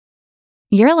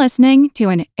You're listening to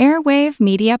an Airwave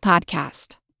Media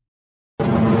Podcast.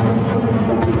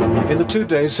 In the 2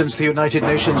 days since the United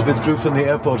Nations withdrew from the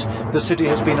airport, the city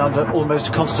has been under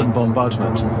almost constant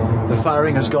bombardment. The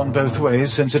firing has gone both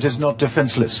ways since it is not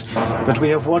defenseless, but we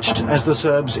have watched as the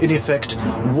Serbs, in effect,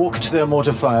 walked their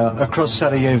mortar fire across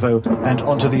Sarajevo and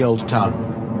onto the old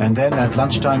town. And then, at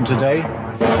lunchtime today,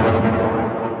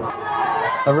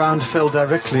 a round fell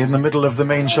directly in the middle of the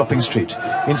main shopping street.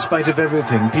 In spite of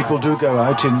everything, people do go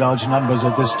out in large numbers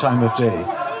at this time of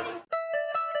day.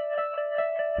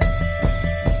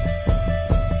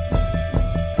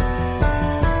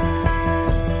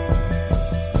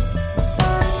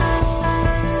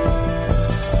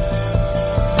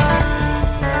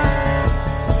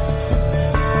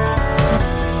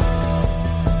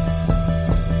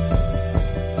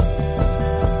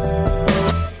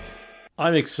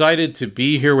 I'm excited to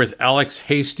be here with Alex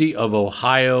Hasty of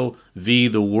Ohio v.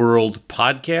 the World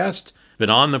podcast. Been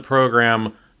on the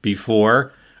program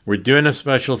before. We're doing a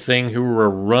special thing here. We're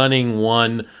running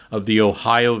one of the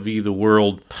Ohio v. the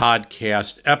World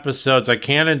podcast episodes. I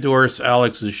can't endorse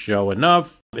Alex's show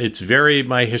enough. It's very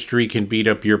My History Can Beat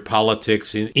Up Your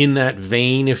Politics in that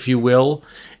vein, if you will.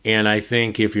 And I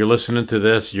think if you're listening to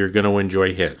this, you're going to enjoy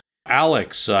it.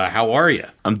 Alex, how are you?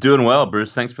 I'm doing well,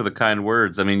 Bruce. Thanks for the kind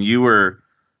words. I mean, you've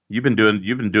been doing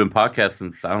podcasts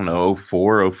since, I don't know,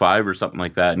 04, 05 or something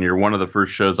like that, and you're one of the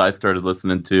first shows I started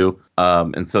listening to.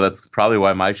 And so that's probably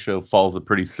why my show follows a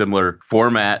pretty similar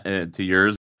format to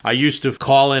yours. I used to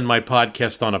call in my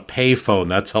podcast on a payphone.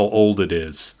 That's how old it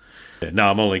is. No,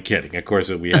 I'm only kidding. Of course,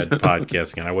 we had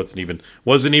podcasting, and I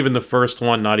wasn't even the first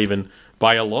one, not even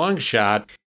by a long shot.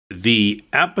 The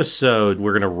episode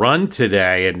we're going to run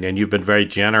today, and you've been very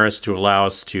generous to allow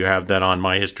us to have that on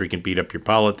My History Can Beat Up Your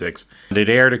Politics. It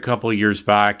aired a couple of years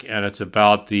back, and it's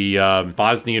about the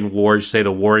Bosnian War, say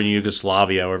the war in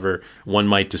Yugoslavia, however one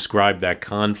might describe that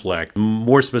conflict.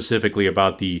 More specifically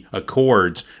about the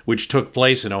Accords, which took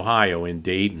place in Ohio, in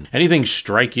Dayton. Anything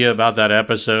strike you about that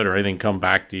episode, or anything come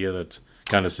back to you that's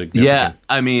kind of significant? Yeah,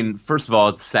 I mean, first of all,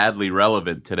 it's sadly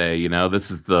relevant today. You know,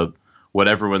 this is when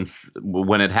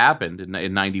it happened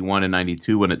in 91 and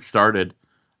 92, when it started, it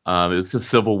was a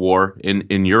civil war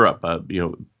in Europe, a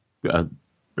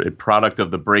product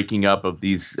of the breaking up of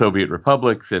these Soviet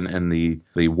republics and the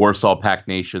Warsaw Pact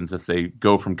nations as they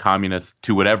go from communist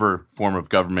to whatever form of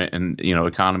government and,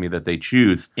 economy that they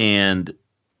choose. And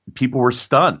people were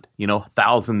stunned,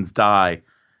 thousands die,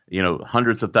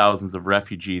 hundreds of thousands of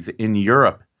refugees in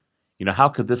Europe. How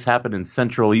could this happen in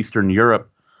Central Eastern Europe?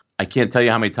 I can't tell you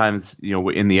how many times,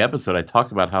 in the episode, I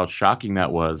talk about how shocking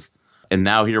that was. And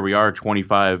now here we are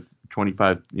 25,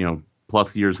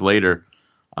 plus years later,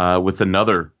 with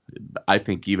another, I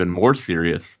think, even more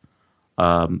serious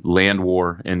land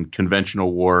war and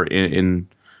conventional war in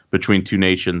between two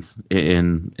nations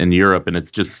in Europe. And it's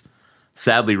just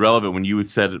sadly relevant. When you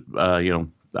said,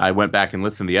 I went back and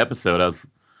listened to the episode,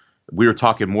 we were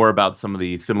talking more about some of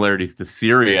the similarities to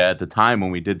Syria at the time when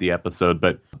we did the episode,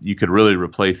 but you could really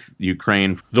replace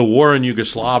Ukraine. The war in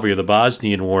Yugoslavia, the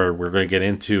Bosnian War, we're going to get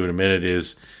into in a minute,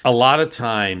 is a lot of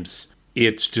times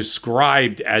it's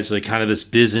described as like kind of this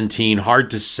Byzantine, hard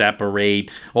to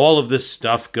separate, all of this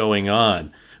stuff going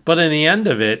on. But in the end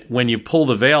of it, when you pull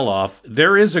the veil off,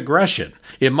 there is aggression.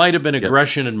 It might have been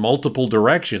aggression in multiple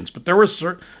directions, but there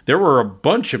were a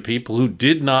bunch of people who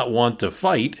did not want to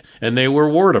fight, and they were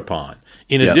warred upon,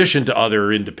 in addition to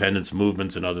other independence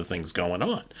movements and other things going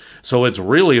on. So it's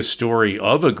really a story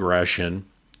of aggression,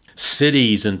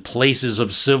 cities and places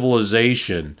of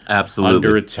civilization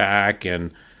under attack.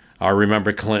 And I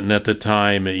remember Clinton at the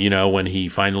time, when he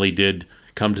finally did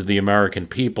come to the American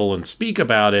people and speak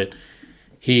about it,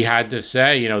 he had to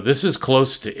say, this is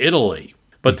close to Italy.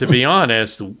 But to be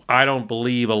honest, I don't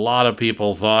believe a lot of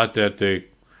people thought that the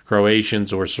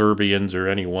Croatians or Serbians or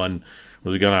anyone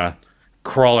was going to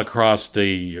crawl across the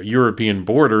European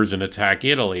borders and attack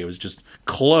Italy. It was just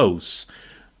close.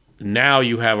 Now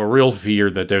you have a real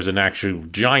fear that there's an actual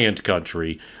giant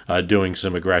country doing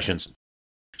some aggressions.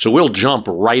 So we'll jump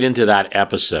right into that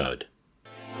episode.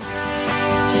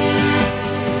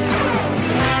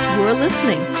 You're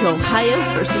listening to Ohio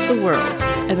versus the World,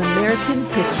 an American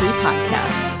history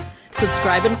podcast.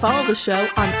 Subscribe and follow the show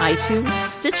on iTunes,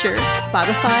 Stitcher,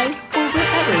 Spotify, or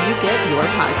wherever you get your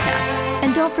podcasts.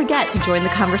 And don't forget to join the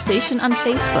conversation on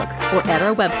Facebook or at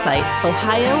our website,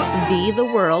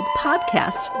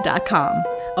 OhioVTheWorldPodcast.com.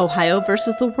 Ohio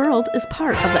versus the World is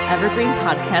part of the Evergreen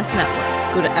Podcast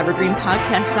Network. Go to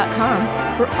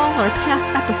evergreenpodcast.com for all our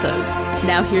past episodes.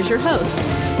 Now here's your host,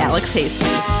 Alex Hasty.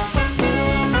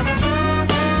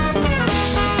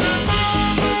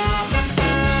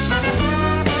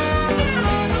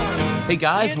 Hey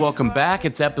guys, welcome back.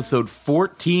 It's episode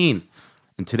 14.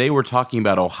 And today we're talking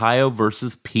about Ohio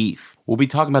versus peace. We'll be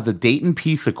talking about the Dayton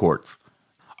Peace Accords.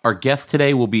 Our guest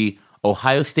today will be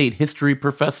Ohio State history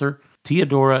professor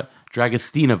Teodora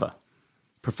Dragostinova.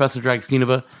 Professor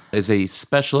Dragostinova is a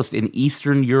specialist in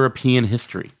Eastern European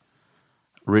history.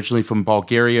 Originally from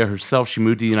Bulgaria herself, she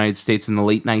moved to the United States in the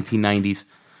late 1990s.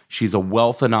 She's a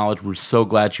wealth of knowledge. We're so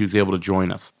glad she was able to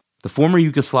join us. The former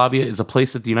Yugoslavia is a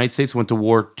place that the United States went to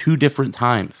war 2 different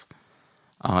times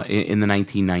in the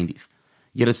 1990s.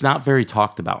 Yet it's not very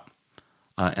talked about.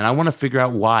 And I want to figure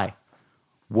out why.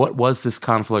 What was this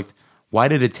conflict? Why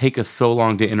did it take us so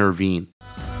long to intervene?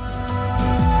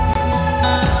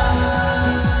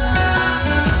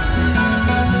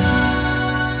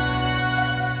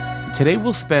 Today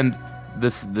we'll spend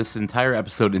this entire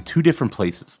episode in 2 different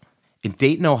places. In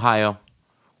Dayton, Ohio,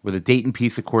 where the Dayton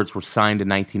Peace Accords were signed in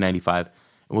 1995, and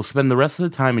we'll spend the rest of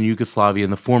the time in Yugoslavia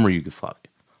and the former Yugoslavia.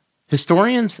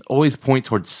 Historians always point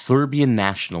towards Serbian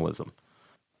nationalism.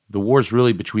 The war is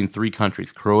really between 3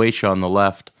 countries, Croatia on the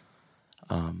left,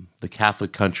 the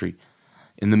Catholic country.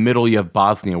 In the middle, you have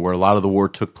Bosnia, where a lot of the war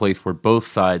took place, where both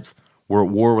sides were at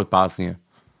war with Bosnia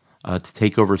to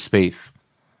take over space.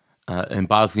 And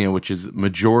Bosnia, which is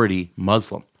majority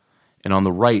Muslim. And on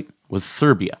the right was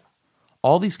Serbia.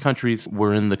 All these countries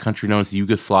were in the country known as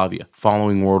Yugoslavia,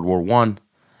 following World War I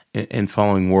and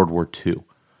following World War II.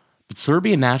 But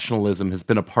Serbian nationalism has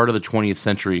been a part of the 20th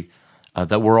century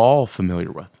that we're all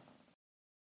familiar with.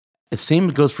 The same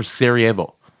goes for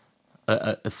Sarajevo,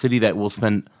 a city that we'll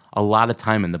spend a lot of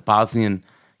time in, the Bosnian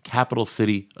capital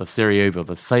city of Sarajevo,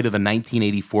 the site of the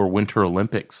 1984 Winter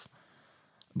Olympics,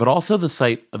 but also the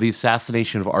site of the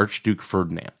assassination of Archduke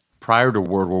Ferdinand prior to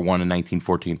World War I in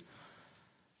 1914.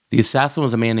 The assassin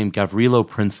was a man named Gavrilo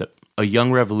Princip, a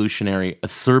young revolutionary, a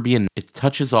Serbian. It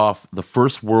touches off the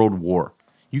First World War.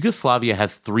 Yugoslavia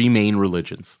has 3 main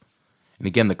religions. And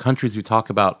again, the countries we talk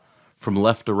about from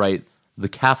left to right, the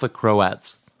Catholic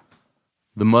Croats,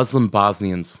 the Muslim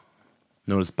Bosnians,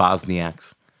 known as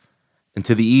Bosniaks, and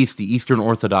to the east, the Eastern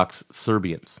Orthodox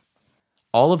Serbians.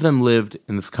 All of them lived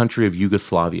in this country of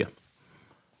Yugoslavia.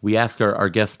 We ask our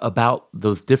guests about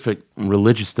those different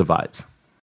religious divides.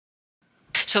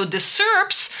 So the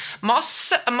Serbs,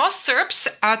 most Serbs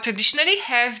traditionally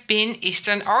have been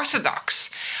Eastern Orthodox.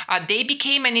 They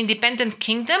became an independent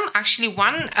kingdom, actually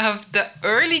one of the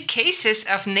early cases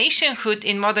of nationhood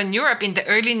in modern Europe in the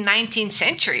early 19th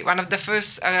century, one of the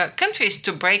first countries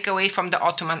to break away from the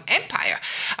Ottoman Empire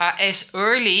as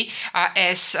early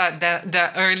as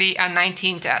the early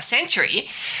 19th century.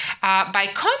 By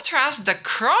contrast, the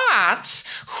Croats,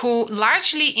 who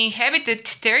largely inhabited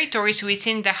territories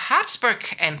within the Habsburg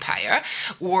Empire,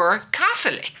 were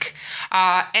Catholic,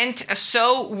 and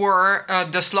so were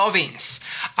the Slovenes,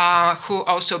 who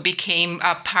also became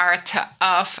a part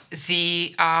of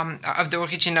the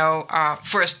original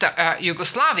first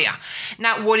Yugoslavia.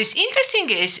 Now, what is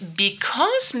interesting is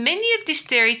because many of these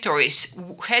territories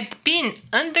had been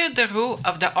under the rule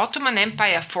of the Ottoman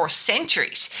Empire for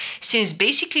centuries, since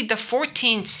basically the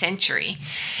 14th century,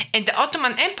 and the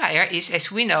Ottoman Empire is,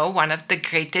 as we know, one of the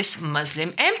greatest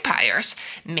Muslim empires.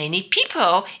 Many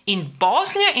people in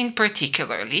Bosnia in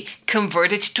particularly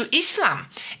converted to Islam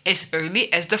as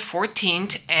early as the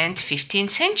 14th and 15th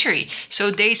century.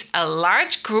 So there's a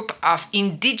large group of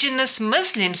indigenous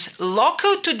Muslims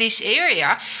local to this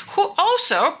area who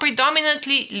also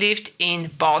predominantly lived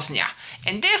in Bosnia.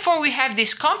 And therefore we have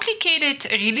this complicated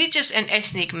religious and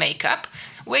ethnic makeup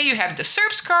where you have the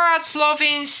Serbs, Croats,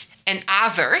 Slovenes, and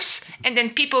others, and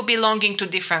then people belonging to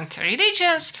different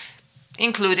religions,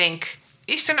 including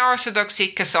Eastern Orthodoxy,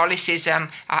 Catholicism,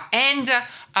 and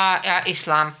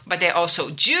Islam. But they're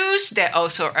also Jews, they're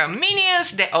also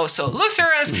Armenians, they're also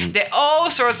Lutherans, they're all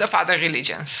sorts of other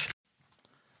religions.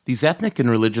 These ethnic and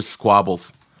religious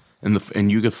squabbles in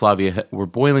Yugoslavia were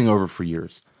boiling over for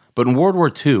years. But in World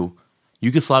War II,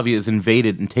 Yugoslavia is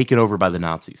invaded and taken over by the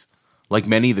Nazis, like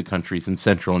many of the countries in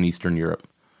Central and Eastern Europe,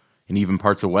 and even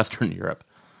parts of Western Europe.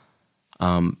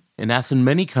 And as in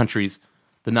many countries,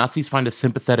 the Nazis find a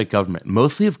sympathetic government,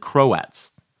 mostly of Croats.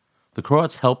 The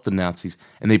Croats helped the Nazis,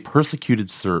 and they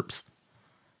persecuted Serbs.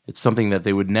 It's something that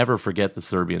they would never forget, the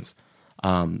Serbians.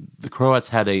 The Croats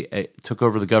took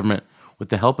over the government with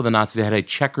the help of the Nazis. They had a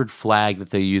checkered flag that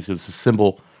they used as a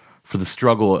symbol for the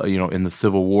struggle, in the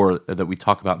Civil War that we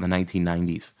talk about in the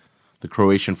 1990s. The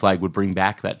Croatian flag would bring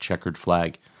back that checkered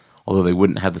flag, although they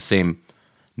wouldn't have the same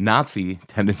Nazi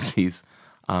tendencies.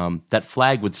 That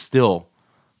flag would still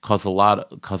cause a lot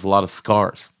of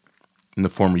scars in the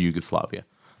former Yugoslavia.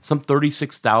 Some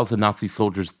 36,000 Nazi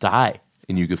soldiers die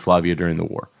in Yugoslavia during the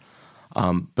war.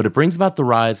 But it brings about the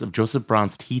rise of Joseph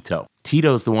Brown's Tito.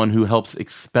 Tito is the one who helps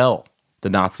expel the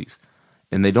Nazis.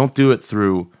 And they don't do it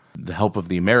through the help of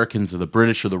the Americans or the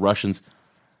British or the Russians.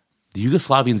 The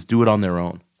Yugoslavians do it on their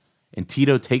own. And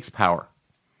Tito takes power.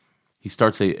 He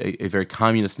starts a very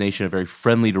communist nation, a very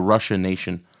friendly to Russia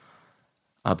nation.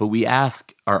 But we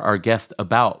ask our guest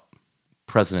about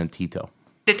President Tito.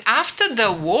 That after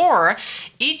the war,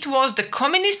 it was the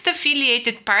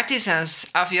communist-affiliated partisans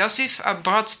of Josip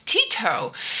Broz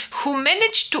Tito who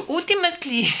managed to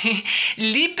ultimately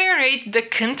liberate the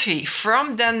country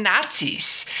from the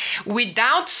Nazis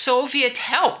without Soviet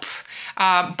help.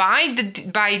 By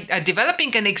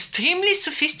developing an extremely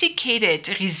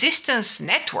sophisticated resistance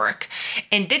network,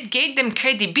 and that gave them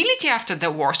credibility after the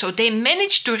war. So they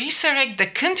managed to resurrect the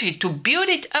country, to build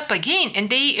it up again, and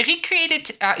they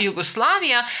recreated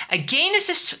Yugoslavia again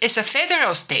as a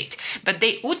federal state. But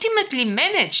they ultimately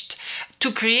managed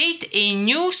to create a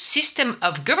new system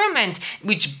of government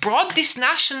which brought these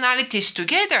nationalities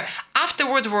together after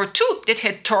World War II that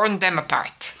had torn them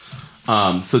apart.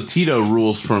 So Tito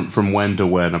rules from when to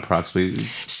when, approximately?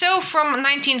 So from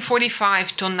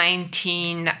 1945 to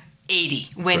 1980,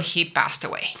 when he passed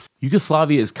away.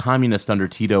 Yugoslavia is communist under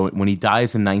Tito when he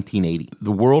dies in 1980.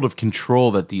 The world of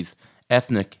control that these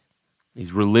ethnic,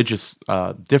 these religious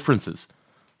differences,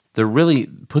 they're really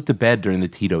put to bed during the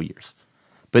Tito years.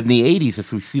 But in the 80s,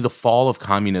 as we see the fall of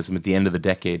communism at the end of the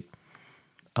decade,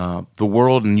 the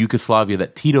world in Yugoslavia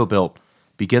that Tito built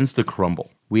begins to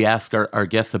crumble. We ask our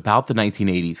guests about the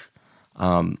 1980s,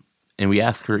 and we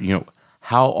ask her,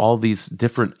 how all these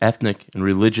different ethnic and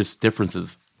religious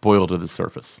differences boil to the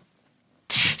surface.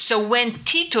 So when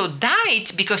Tito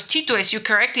died, because Tito, as you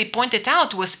correctly pointed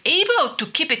out, was able to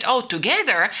keep it all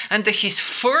together under his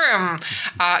firm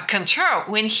control,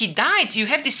 when he died, you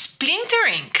have this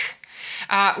splintering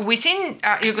within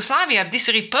Yugoslavia of these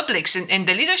republics and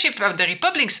the leadership of the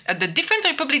republics, the different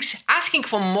republics asking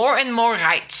for more and more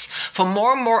rights, for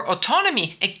more and more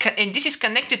autonomy, and this is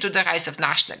connected to the rise of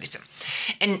nationalism.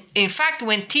 And in fact,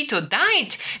 when Tito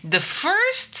died, the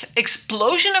first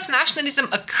explosion of nationalism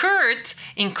occurred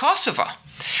in Kosovo,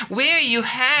 where you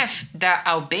have the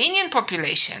Albanian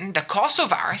population, the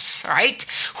Kosovars, right,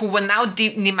 who were now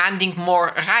demanding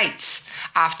more rights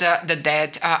after the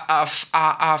death of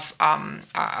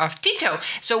Tito.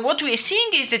 So what we are seeing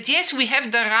is that, yes, we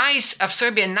have the rise of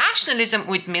Serbian nationalism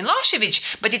with Milosevic,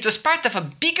 but it was part of a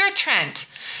bigger trend,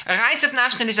 a rise of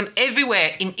nationalism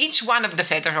everywhere in each one of the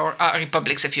federal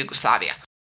republics of Yugoslavia.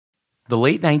 The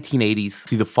late 1980s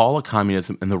see the fall of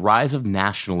communism and the rise of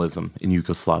nationalism in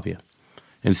Yugoslavia.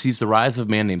 And sees the rise of a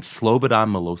man named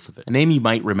Slobodan Milosevic. A name you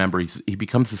might remember. He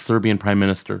becomes the Serbian prime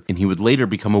minister, and he would later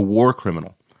become a war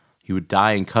criminal. He would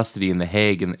die in custody in The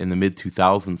Hague in the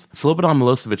mid-2000s. Slobodan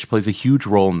Milosevic plays a huge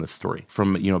role in this story,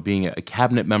 from being a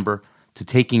cabinet member to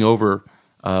taking over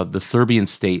the Serbian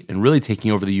state and really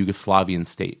taking over the Yugoslavian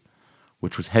state,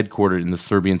 which was headquartered in the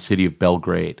Serbian city of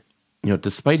Belgrade.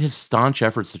 Despite his staunch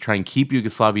efforts to try and keep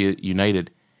Yugoslavia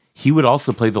united, he would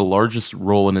also play the largest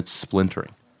role in its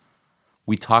splintering.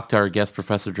 We talked to our guest,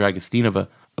 Professor Dragostinova,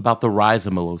 about the rise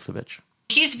of Milosevic.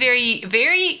 He's very,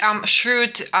 very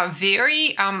shrewd,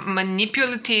 very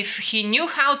manipulative. He knew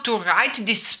how to ride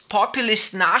this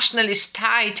populist, nationalist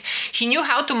tide. He knew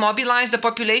how to mobilize the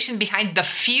population behind the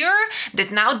fear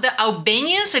that now the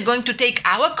Albanians are going to take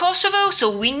our Kosovo, so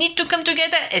we need to come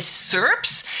together as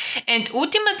Serbs. And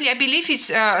ultimately, I believe it's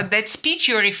that speech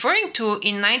you're referring to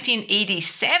in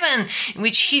 1987, in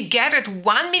which he gathered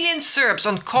 1 million Serbs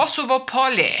on Kosovo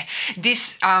Pole,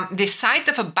 this site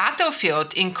of a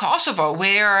battlefield in Kosovo,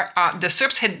 where the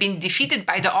Serbs had been defeated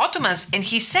by the Ottomans, and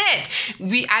he said,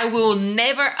 I will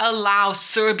never allow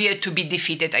Serbia to be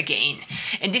defeated again.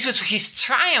 And this was his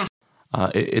triumph.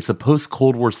 It's a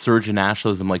post-Cold War surge in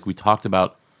nationalism like we talked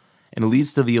about, and it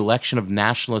leads to the election of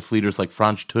nationalist leaders like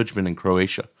Franz Tudjman in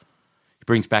Croatia. He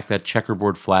brings back that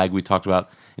checkerboard flag we talked about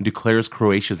and declares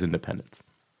Croatia's independence.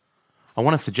 I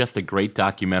want to suggest a great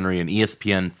documentary on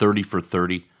ESPN 30 for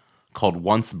 30 called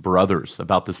Once Brothers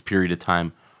about this period of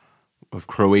time of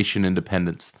Croatian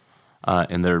independence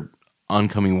and their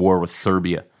oncoming war with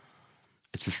Serbia.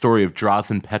 It's the story of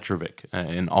Drazen Petrovic,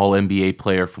 an all-NBA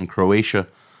player from Croatia,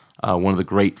 one of the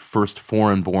great first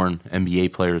foreign-born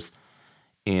NBA players,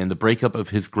 and the breakup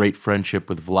of his great friendship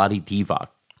with Vlade Divac,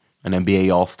 an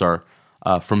NBA all-star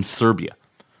from Serbia.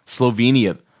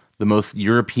 Slovenia, the most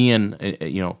European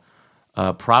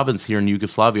province here in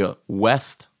Yugoslavia,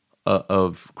 west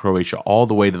of Croatia, all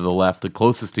the way to the left, the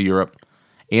closest to Europe,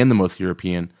 and the most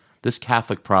European, this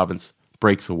Catholic province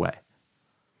breaks away.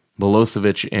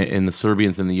 Milosevic and the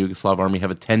Serbians and the Yugoslav army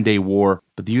have a 10-day war,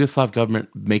 but the Yugoslav government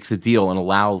makes a deal and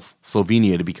allows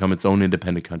Slovenia to become its own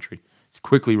independent country. It's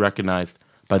quickly recognized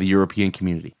by the European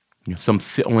community.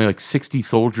 Only like 60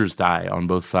 soldiers die on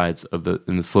both sides in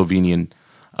the Slovenian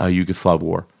Yugoslav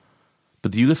war.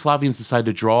 But the Yugoslavians decide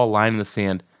to draw a line in the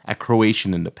sand at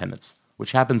Croatian independence,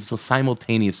 which happens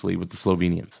simultaneously with the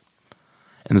Slovenians.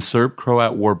 And the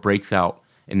Serb-Croat War breaks out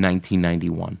in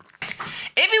 1991.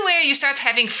 Everywhere you start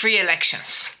having free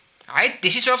elections. Right?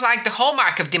 This is sort of like the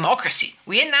hallmark of democracy.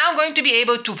 We are now going to be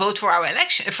able to vote for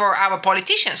our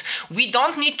politicians. We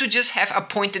don't need to just have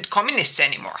appointed communists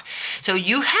anymore. So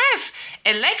you have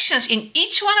elections in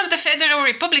each one of the federal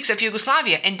republics of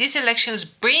Yugoslavia, and these elections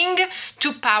bring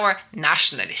to power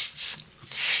nationalists.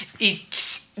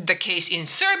 It's the case in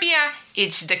Serbia,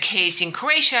 it's the case in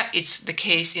Croatia, it's the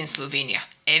case in Slovenia.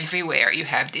 Everywhere you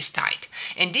have this tide.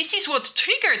 And this is what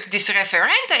triggered this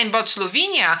referenda in both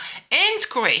Slovenia and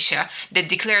Croatia that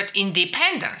declared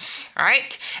independence,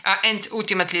 right? And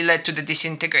ultimately led to the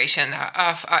disintegration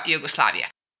of Yugoslavia.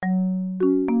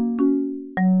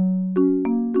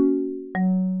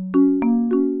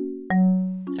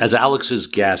 As Alex's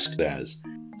guest says,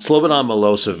 Slobodan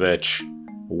Milosevic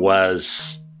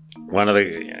was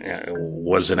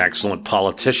an excellent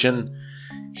politician.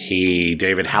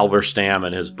 David Halberstam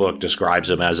in his book describes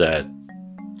him as a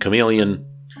chameleon,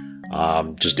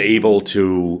 just able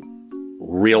to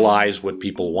realize what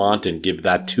people want and give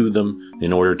that to them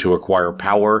in order to acquire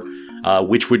power,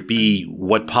 which would be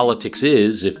what politics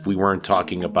is if we weren't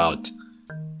talking about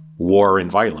war and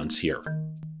violence here.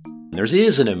 There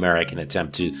is an American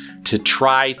attempt to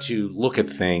try to look at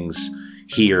things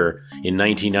here in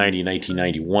 1990,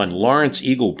 1991. Lawrence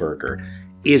Eagleburger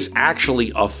is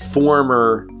actually a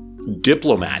former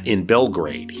diplomat in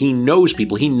Belgrade. He knows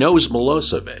people. He knows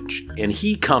Milosevic. And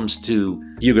he comes to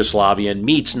Yugoslavia and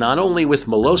meets not only with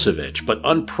Milosevic, but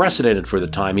unprecedented for the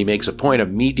time, he makes a point of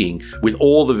meeting with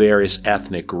all the various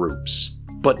ethnic groups.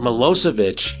 But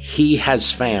Milosevic, he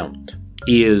has found,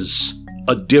 is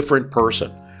a different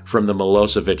person from the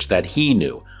Milosevic that he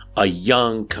knew. A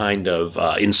young kind of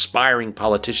inspiring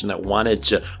politician that wanted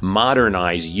to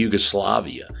modernize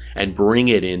Yugoslavia and bring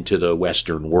it into the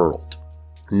Western world.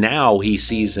 Now he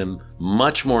sees him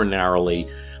much more narrowly,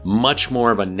 much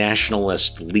more of a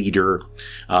nationalist leader,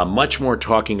 much more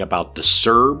talking about the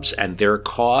Serbs and their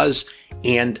cause,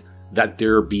 and that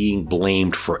they're being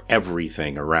blamed for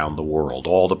everything around the world.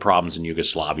 All the problems in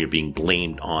Yugoslavia being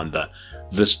blamed on the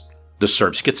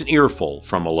Serbs. He gets an earful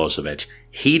from Milosevic.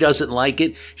 He doesn't like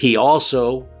it. He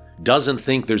also doesn't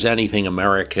think there's anything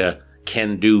America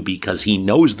can do because he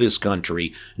knows this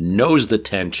country, knows the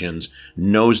tensions,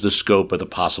 knows the scope of the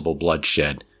possible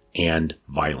bloodshed and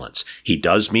violence. He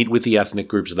does meet with the ethnic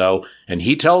groups, though, and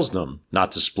he tells them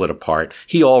not to split apart.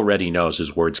 He already knows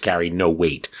his words carry no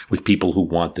weight with people who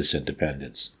want this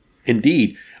independence.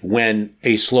 Indeed, when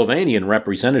a Slovenian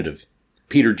representative,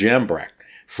 Peter Jambrek,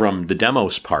 from the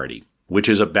Demos party, which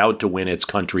is about to win its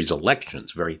country's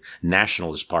elections, very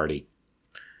nationalist party,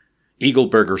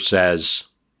 Eagleburger says,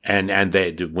 when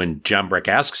Jambrek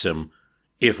asks him,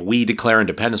 if we declare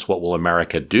independence, what will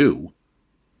America do?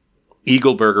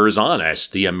 Eagleburger is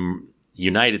honest. The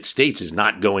United States is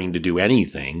not going to do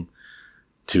anything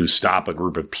to stop a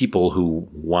group of people who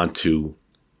want to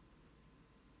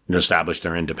establish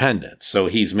their independence. So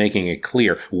he's making it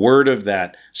clear. Word of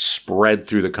that spread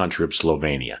through the country of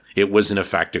Slovenia. It was, in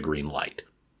effect, a green light.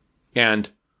 And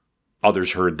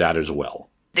others heard that as well.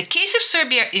 The case of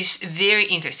Serbia is very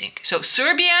interesting. So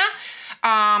Serbia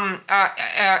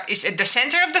is at the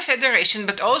center of the federation,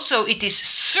 but also it is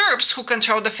Serbs who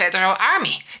control the federal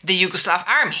army, the Yugoslav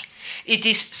army. It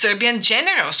is Serbian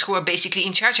generals who are basically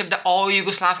in charge of the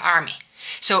all-Yugoslav army.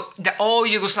 So the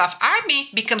all-Yugoslav army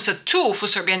becomes a tool for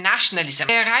Serbian nationalism.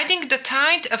 They're riding the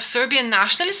tide of Serbian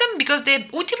nationalism because they're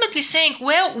ultimately saying,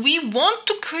 well, we want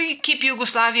to keep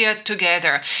Yugoslavia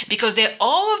together because they're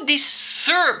all of these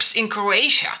Serbs in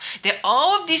Croatia. They're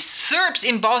all of these Serbs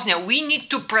in Bosnia. We need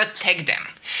to protect them.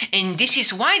 And this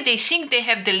is why they think they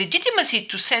have the legitimacy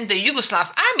to send the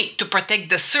Yugoslav army to protect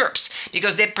the Serbs,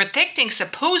 because they're protecting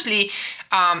supposedly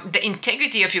the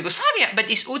integrity of Yugoslavia, but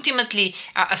it's ultimately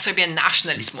a Serbian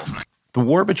nationalist movement. The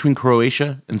war between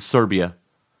Croatia and Serbia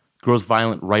grows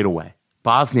violent right away.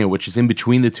 Bosnia, which is in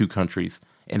between the two countries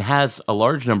and has a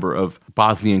large number of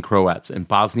Bosnian Croats and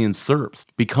Bosnian Serbs,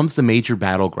 becomes the major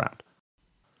battleground.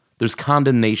 There's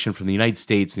condemnation from the United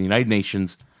States and the United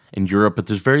Nations and Europe, but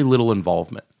there's very little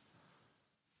involvement.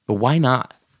 But why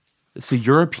not? It's a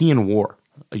European war,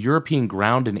 a European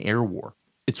ground and air war.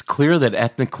 It's clear that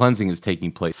ethnic cleansing is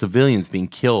taking place, civilians being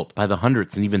killed by the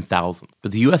hundreds and even thousands.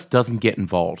 But the U.S. doesn't get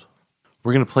involved.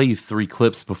 We're going to play you 3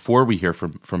 clips before we hear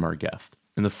from our guest.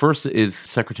 And the first is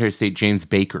Secretary of State James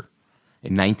Baker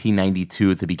in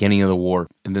 1992 at the beginning of the war.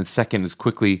 And then second is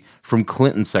quickly from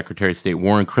Clinton's Secretary of State,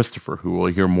 Warren Christopher, who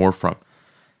we'll hear more from.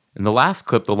 And the last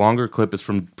clip, the longer clip, is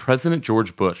from President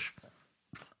George Bush.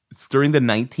 It's during the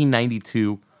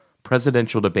 1992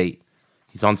 presidential debate.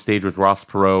 He's on stage with Ross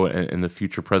Perot and the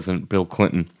future President Bill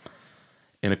Clinton.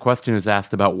 And a question is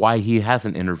asked about why he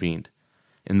hasn't intervened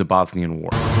in the Bosnian War.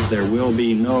 There will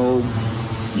be no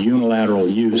unilateral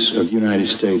use of United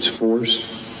States force.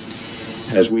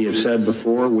 As we have said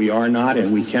before, we are not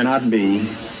and we cannot be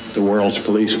the world's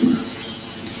policeman.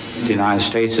 The United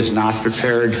States is not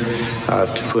prepared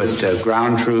to put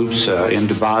ground troops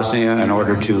into Bosnia in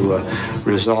order to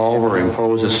resolve or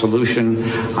impose a solution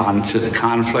onto the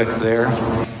conflict there.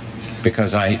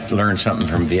 Because I learned something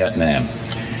from Vietnam.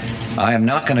 I am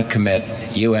not going to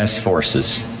commit U.S.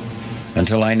 forces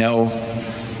until I know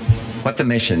what the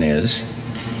mission is,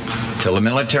 till the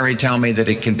military tell me that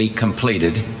it can be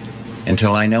completed,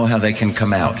 until I know how they can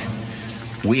come out.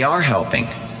 We are helping.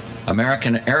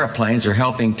 American airplanes are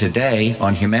helping today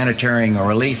on humanitarian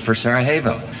relief for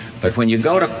Sarajevo. But when you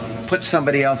go to put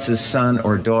somebody else's son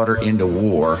or daughter into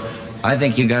war, I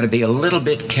think you got to be a little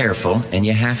bit careful, and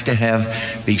you have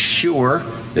to be sure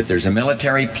that there's a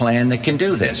military plan that can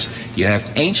do this. You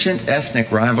have ancient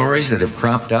ethnic rivalries that have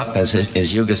cropped up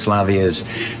as Yugoslavia is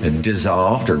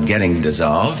dissolved or getting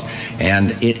dissolved,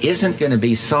 and it isn't going to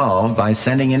be solved by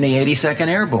sending in the 82nd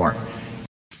Airborne.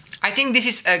 I think this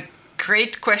is a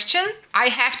great question. I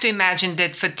have to imagine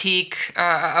that fatigue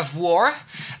of war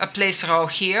plays a role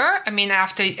here. I mean,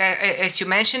 after, as you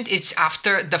mentioned, it's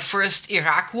after the first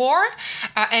Iraq war,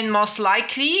 and most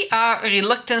likely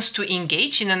reluctance to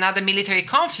engage in another military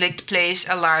conflict plays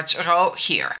a large role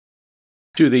here.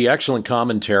 To the excellent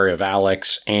commentary of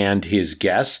Alex and his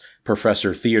guest,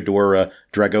 Professor Theodora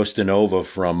Dragostinova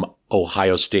from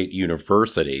Ohio State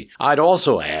University, I'd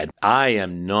also add, I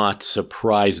am not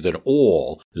surprised at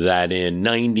all that in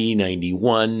 90,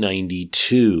 91,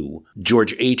 92,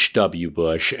 George H.W.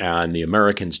 Bush and the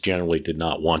Americans generally did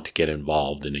not want to get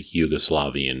involved in a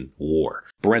Yugoslavian war.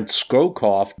 Brent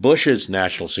Scowcroft, Bush's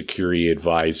national security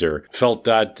advisor, felt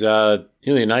that the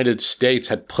United States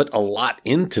had put a lot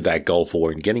into that Gulf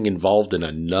War, and getting involved in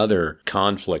another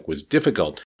conflict was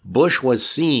difficult. Bush was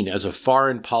seen as a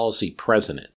foreign policy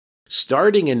president.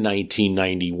 Starting in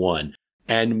 1991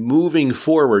 and moving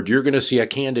forward, you're going to see a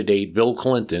candidate, Bill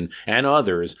Clinton and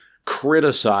others,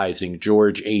 criticizing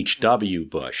George H.W.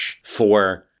 Bush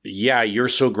for, yeah, you're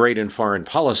so great in foreign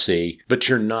policy, but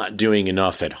you're not doing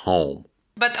enough at home.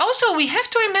 But also, we have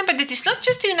to remember that it's not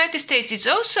just the United States, it's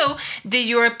also the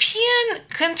European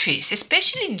countries,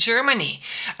 especially Germany,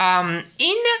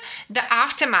 in the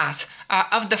aftermath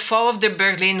of the fall of the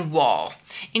Berlin Wall,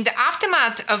 in the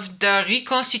aftermath of the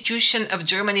reconstitution of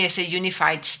Germany as a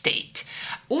unified state.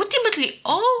 Ultimately,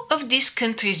 all of these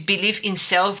countries believe in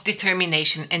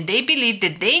self-determination, and they believe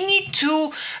that they need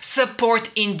to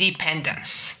support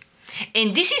independence.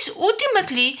 And this is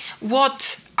ultimately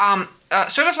what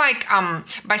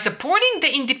by supporting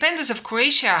the independence of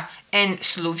Croatia and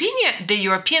Slovenia, the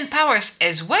European powers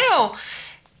as well,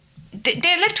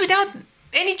 they're left without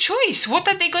any choice. What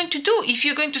are they going to do if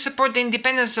you're going to support the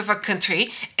independence of a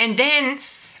country and then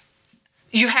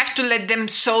you have to let them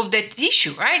solve that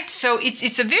issue, right? So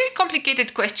it's a very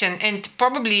complicated question, and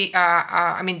probably,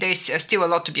 there's still a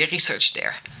lot to be researched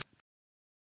there.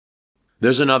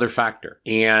 There's another factor,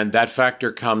 and that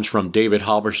factor comes from David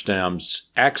Halberstam's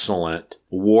excellent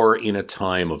War in a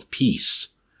Time of Peace,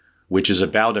 which is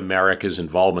about America's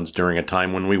involvements during a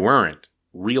time when we weren't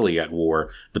really at war,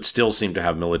 but still seemed to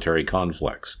have military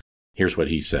conflicts. Here's what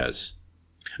he says.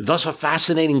 Thus, a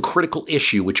fascinating critical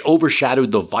issue which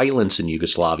overshadowed the violence in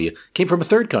Yugoslavia came from a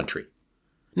third country.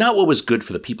 Not what was good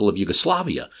for the people of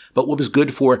Yugoslavia, but what was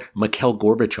good for Mikhail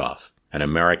Gorbachev and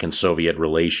American-Soviet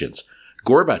relations.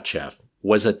 Gorbachev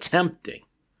was attempting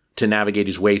to navigate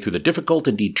his way through the difficult,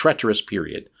 indeed treacherous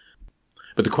period.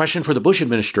 But the question for the Bush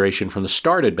administration from the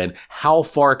start had been, how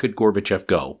far could Gorbachev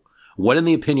go? What, in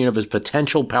the opinion of his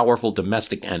potential powerful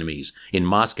domestic enemies in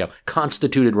Moscow,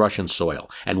 constituted Russian soil?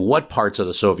 And what parts of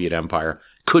the Soviet Empire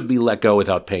could be let go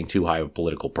without paying too high of a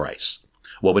political price?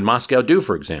 What would Moscow do,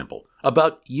 for example,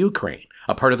 about Ukraine,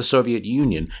 a part of the Soviet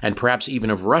Union, and perhaps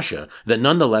even of Russia, that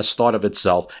nonetheless thought of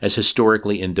itself as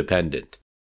historically independent?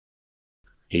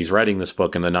 He's writing this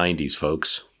book in the 90s,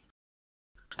 folks.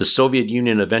 The Soviet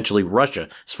Union, eventually Russia,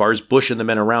 as far as Bush and the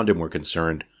men around him were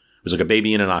concerned, was like a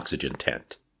baby in an oxygen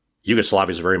tent.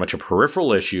 Yugoslavia is very much a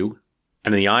peripheral issue,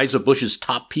 and in the eyes of Bush's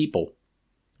top people,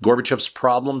 Gorbachev's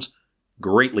problems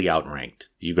greatly outranked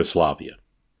Yugoslavia.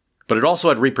 But it also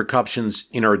had repercussions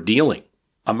in our dealing.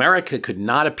 America could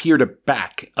not appear to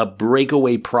back a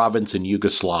breakaway province in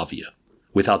Yugoslavia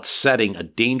without setting a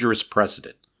dangerous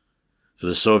precedent for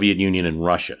the Soviet Union and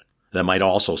Russia that might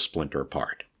also splinter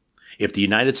apart. If the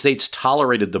United States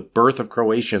tolerated the birth of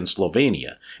Croatia and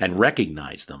Slovenia and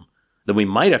recognized them, then we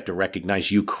might have to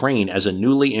recognize Ukraine as a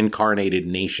newly incarnated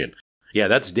nation. Yeah,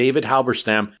 that's David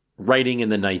Halberstam writing in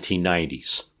the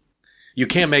 1990s. You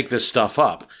can't make this stuff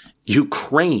up.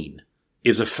 Ukraine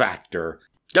is a factor.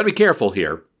 Got to be careful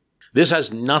here. This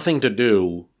has nothing to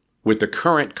do with the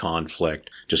current conflict,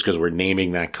 just because we're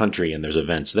naming that country and there's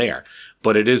events there.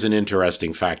 But it is an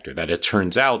interesting factor that it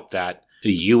turns out that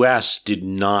the U.S. did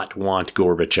not want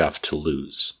Gorbachev to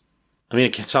lose. I mean,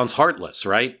 it sounds heartless,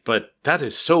 right? But that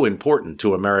is so important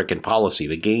to American policy.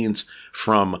 The gains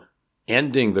from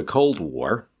ending the Cold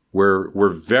War were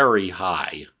very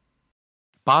high.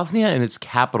 Bosnia and its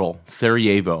capital,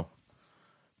 Sarajevo,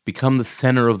 become the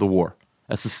center of the war.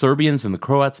 As the Serbians and the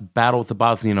Croats battle with the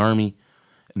Bosnian army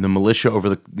and the militia over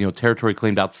the territory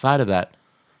claimed outside of that,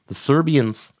 the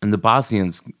Serbians and the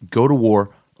Bosnians go to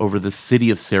war over the city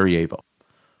of Sarajevo.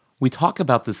 We talk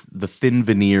about the thin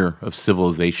veneer of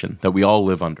civilization that we all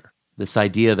live under, this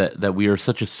idea that we are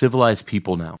such a civilized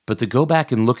people now. But to go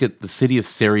back and look at the city of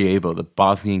Sarajevo, the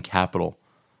Bosnian capital,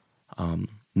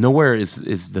 nowhere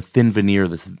is the thin veneer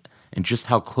and just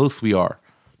how close we are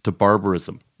to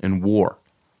barbarism and war.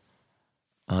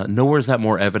 Nowhere is that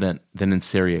more evident than in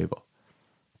Sarajevo.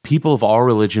 People of all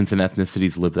religions and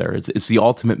ethnicities live there. It's the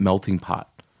ultimate melting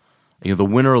pot. The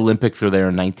Winter Olympics are there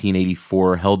in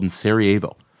 1984, held in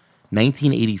Sarajevo.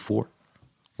 1984.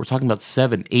 We're talking about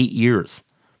 7-8 years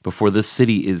before this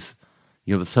city is,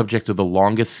 the subject of the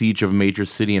longest siege of a major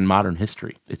city in modern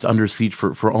history. It's under siege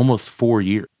for almost 4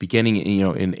 years, beginning,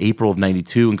 in April of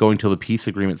 92 and going till the peace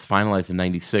agreement's finalized in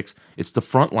 96. It's the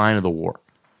front line of the war.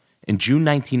 In June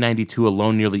 1992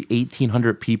 alone, nearly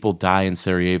 1,800 people die in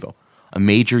Sarajevo, a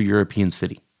major European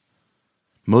city.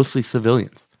 Mostly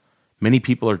civilians. Many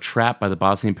people are trapped by the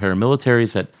Bosnian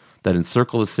paramilitaries that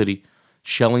encircle the city.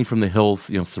 Shelling from the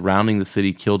hills, surrounding the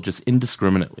city, killed just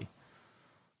indiscriminately.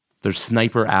 There's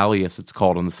Sniper Alley, as it's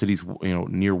called, on the city's,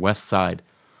 near west side,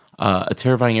 a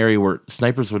terrifying area where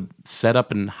snipers would set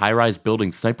up in high-rise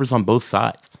buildings, snipers on both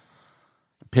sides,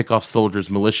 pick off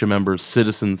soldiers, militia members,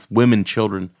 citizens, women,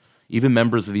 children, even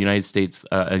members of the United States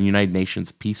and United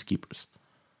Nations peacekeepers.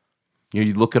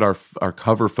 You look at our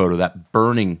cover photo, that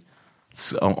burning,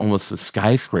 almost a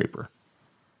skyscraper,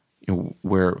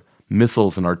 where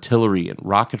missiles and artillery and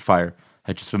rocket fire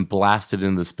had just been blasted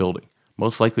into this building,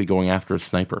 most likely going after a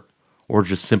sniper, or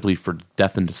just simply for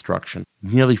death and destruction.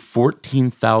 Nearly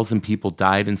 14,000 people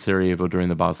died in Sarajevo during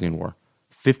the Bosnian War,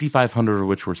 5,500 of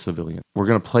which were civilians. We're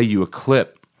going to play you a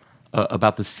clip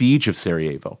about the siege of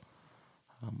Sarajevo,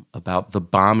 about the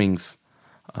bombings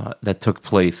that took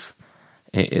place.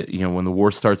 When the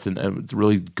war starts and it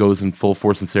really goes in full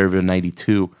force in Sarajevo in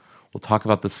 92, we'll talk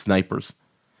about the snipers.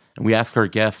 And we ask our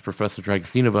guest, Professor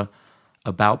Dragosinova,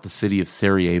 about the city of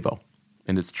Sarajevo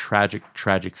and its tragic,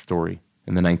 tragic story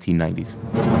in the 1990s.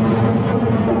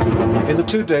 In the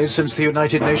 2 days since the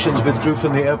United Nations withdrew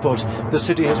from the airport, the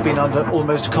city has been under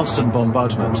almost constant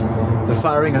bombardment. The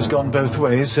firing has gone both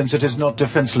ways since it is not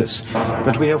defenseless.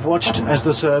 But we have watched as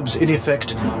the Serbs, in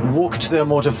effect, walked their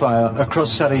mortar fire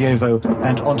across Sarajevo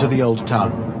and onto the old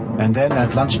town. And then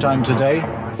at lunchtime today,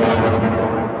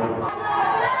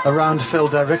 a round fell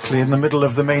directly in the middle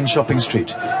of the main shopping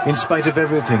street. In spite of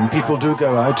everything, people do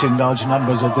go out in large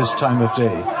numbers at this time of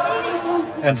day.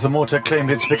 And the mortar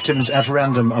claimed its victims at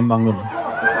random among them.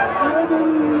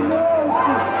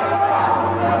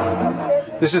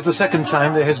 This is the second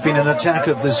time there has been an attack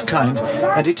of this kind,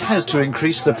 and it has to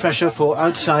increase the pressure for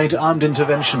outside armed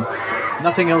intervention.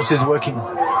 Nothing else is working.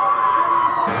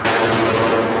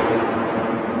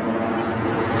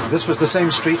 This was the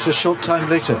same street a short time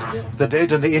later. The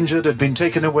dead and the injured had been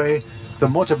taken away. The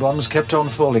mortar bombs kept on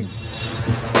falling.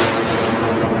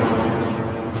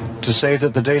 To say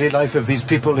that the daily life of these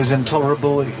people is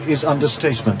intolerable is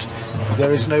understatement.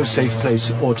 There is no safe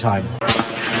place or time.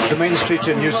 The main street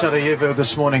in New Sarajevo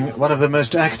this morning, one of the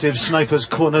most active snipers'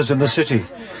 corners in the city.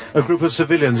 A group of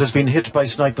civilians has been hit by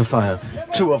sniper fire.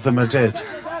 2 of them are dead.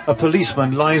 A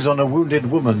policeman lies on a wounded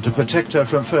woman to protect her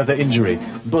from further injury.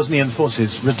 Bosnian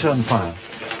forces return fire.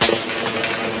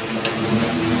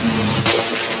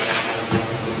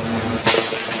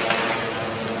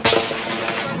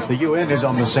 The UN is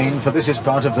on the scene, for this is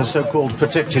part of the so-called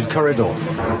protected corridor.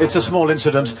 It's a small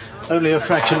incident, only a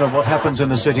fraction of what happens in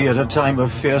the city at a time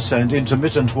of fierce and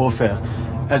intermittent warfare,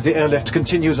 as the airlift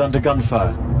continues under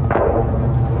gunfire.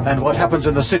 And what happens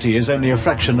in the city is only a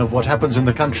fraction of what happens in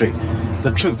the country.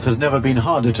 The truth has never been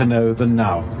harder to know than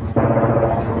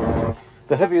now.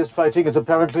 The heaviest fighting has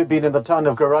apparently been in the town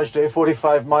of Gorazde,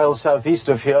 45 miles southeast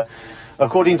of here.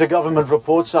 According to government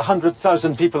reports,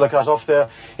 100,000 people are cut off there,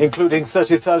 including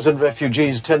 30,000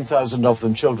 refugees, 10,000 of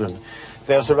them children.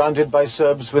 They are surrounded by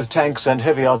Serbs with tanks and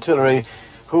heavy artillery,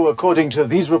 who, according to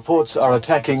these reports, are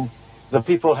attacking. The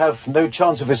people have no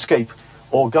chance of escape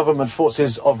or government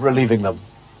forces of relieving them.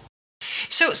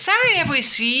 So Sarajevo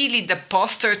is really the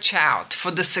poster child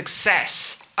for the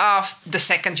success of the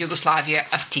second Yugoslavia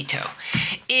of Tito.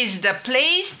 Is the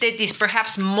place that is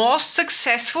perhaps most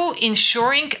successful in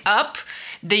shoring up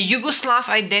the Yugoslav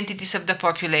identities of the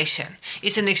population.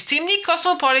 It's an extremely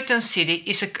cosmopolitan city.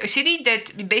 It's a city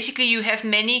that basically you have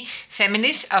many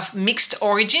families of mixed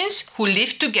origins who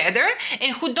live together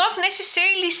and who don't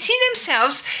necessarily see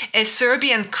themselves as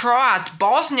Serbian, Croat,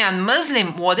 Bosnian,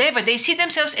 Muslim, whatever. They see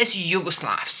themselves as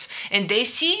Yugoslavs. And they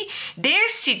see their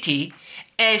city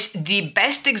as the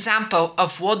best example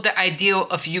of what the ideal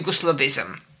of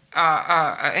Yugoslavism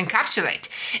encapsulate.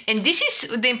 And this is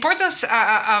the importance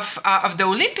of the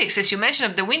Olympics, as you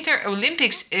mentioned, of the Winter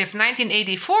Olympics of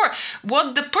 1984.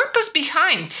 What the purpose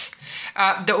behind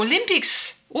the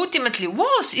Olympics ultimately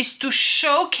is to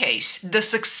showcase the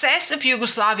success of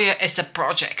Yugoslavia as a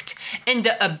project and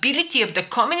the ability of the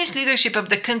communist leadership of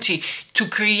the country to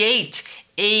create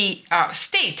a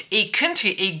state, a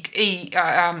country,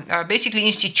 basically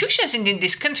institutions in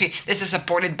this country that are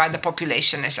supported by the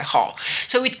population as a whole.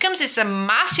 So it comes as a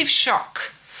massive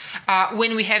shock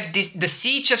when we have the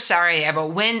siege of Sarajevo,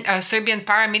 when Serbian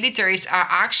paramilitaries are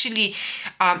actually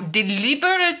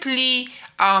deliberately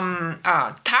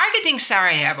targeting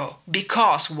Sarajevo.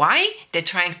 Because why? They're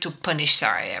trying to punish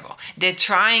Sarajevo. They're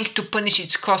trying to punish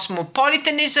its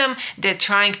cosmopolitanism. They're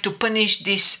trying to punish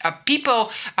these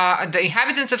people, the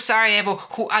inhabitants of Sarajevo,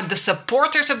 who are the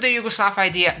supporters of the Yugoslav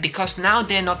idea, because now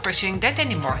they're not pursuing that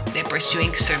anymore. They're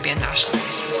pursuing Serbian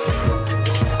nationalism.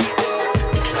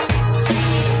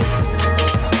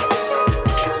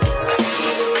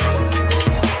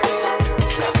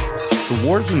 The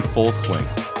war's in full swing,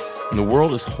 and the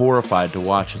world is horrified to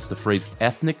watch as the phrase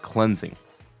ethnic cleansing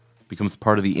becomes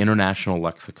part of the international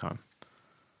lexicon.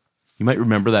 You might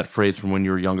remember that phrase from when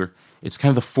you were younger. It's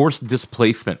kind of the forced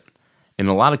displacement, in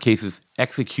a lot of cases,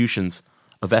 executions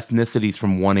of ethnicities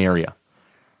from one area.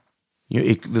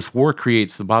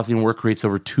 The Bosnian war creates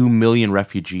over 2 million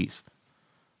refugees.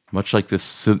 Much like this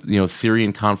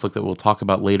Syrian conflict that we'll talk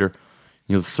about later,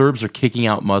 the Serbs are kicking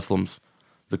out Muslims.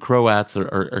 The Croats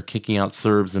are kicking out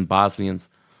Serbs and Bosnians.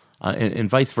 And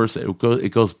vice versa.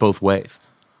 It goes both ways.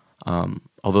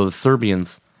 Although the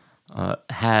Serbians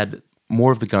had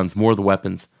more of the guns, more of the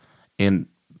weapons, and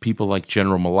people like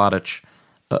General Mladic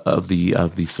of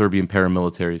the Serbian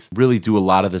paramilitaries really do a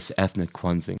lot of this ethnic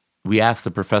cleansing. We asked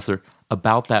the professor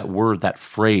about that word, that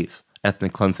phrase,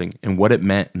 ethnic cleansing, and what it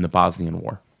meant in the Bosnian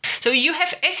War. So you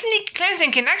have ethnic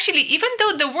cleansing, and actually, even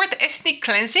though the word ethnic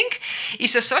cleansing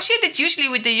is associated usually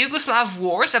with the Yugoslav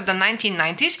wars of the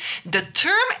 1990s, the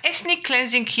term ethnic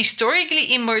cleansing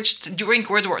historically emerged during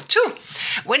World War II,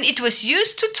 when it was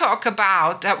used to talk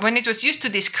about, when it was used to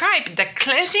describe the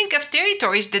cleansing of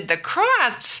territories that the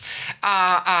Croats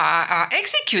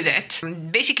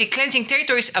executed, basically cleansing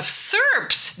territories of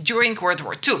Serbs during World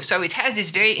War II. So it has this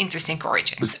very interesting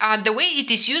origins. The way it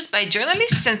is used by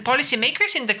journalists and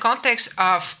policymakers in the context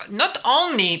of not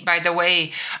only, by the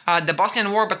way, the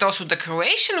Bosnian War, but also the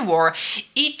Croatian War,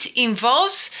 it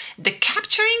involves the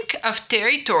capturing of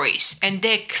territories and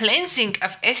the cleansing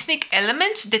of ethnic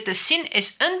elements that are seen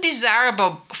as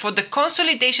undesirable for the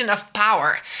consolidation of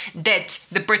power that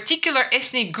the particular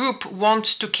ethnic group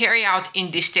wants to carry out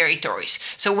in these territories.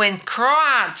 So when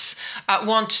Croats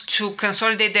want to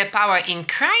consolidate their power in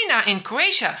Krajina, in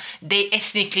Croatia, they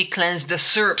ethnically cleanse the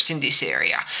Serbs in this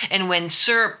area. And when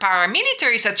Serb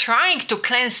paramilitaries are trying to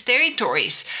cleanse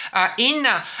territories in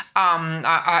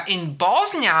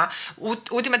Bosnia,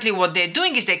 ultimately what they're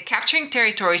doing is they're capturing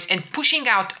territories and pushing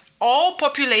out all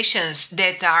populations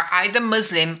that are either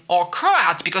Muslim or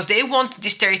Croat, because they want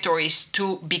these territories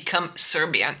to become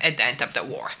Serbian at the end of the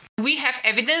war. We have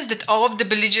evidence that all of the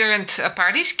belligerent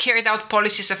parties carried out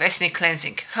policies of ethnic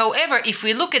cleansing. However, if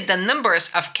we look at the numbers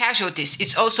of casualties,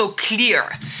 it's also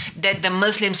clear that the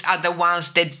Muslims are the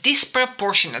ones that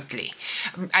disproportionately,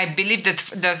 I believe that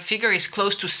the figure is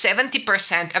close to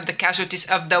 70% of the casualties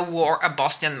of the war are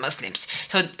Bosnian Muslims.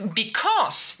 So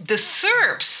because the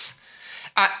Serbs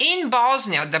in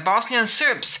Bosnia, the Bosnian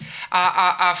Serbs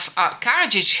of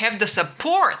Karadzic have the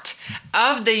support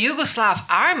of the Yugoslav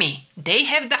army. They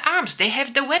have the arms, they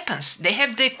have the weapons, they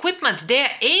have the equipment. They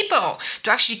are able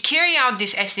to actually carry out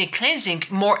this ethnic cleansing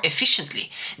more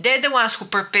efficiently. They're the ones who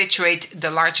perpetuate the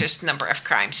largest number of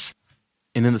crimes.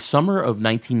 And in the summer of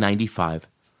 1995,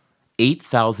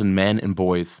 8,000 men and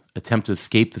boys attempt to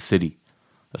escape the city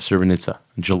of Srebrenica.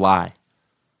 In July,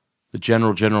 the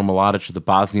General Mladic of the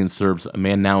Bosnian Serbs, a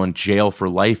man now in jail for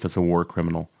life as a war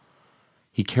criminal,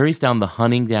 he carries down the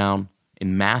hunting down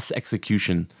and mass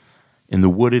execution in the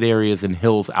wooded areas and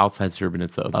hills outside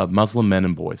Srebrenica of Muslim men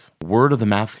and boys. Word of the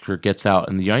massacre gets out,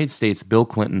 and the United States, Bill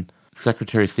Clinton,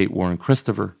 Secretary of State Warren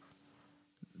Christopher,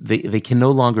 they can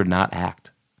no longer not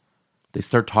act. They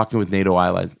start talking with NATO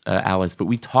allies, but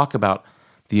we talk about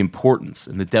the importance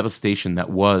and the devastation that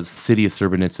was the city of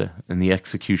Srebrenica and the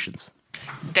executions.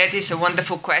 That is a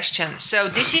wonderful question. So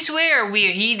this is where we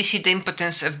really see the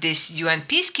importance of these UN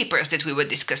peacekeepers that we were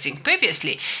discussing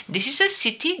previously. This is a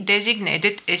city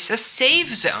designated as a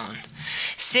safe zone.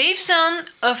 Safe zone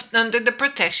under the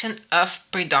protection of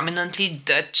predominantly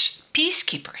Dutch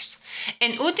peacekeepers.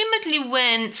 And ultimately,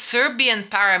 when Serbian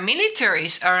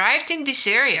paramilitaries arrived in this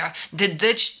area, the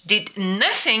Dutch did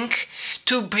nothing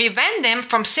to prevent them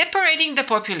from separating the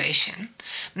population,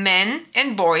 men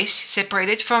and boys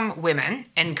separated from women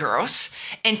and girls,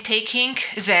 and taking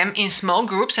them in small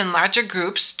groups and larger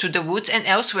groups to the woods and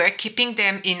elsewhere, keeping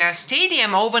them in a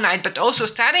stadium overnight, but also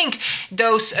starting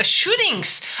those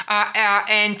shootings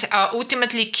and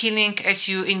ultimately killing, as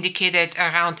you indicated,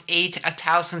 around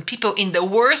 8,000 people in the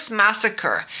worst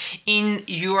massacre in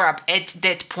Europe at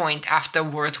that point after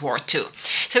World War II.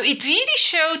 So it really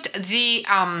showed the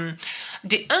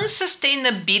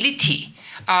unsustainability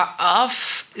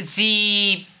of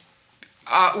the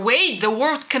way the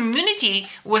world community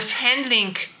was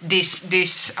handling this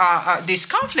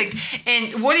conflict.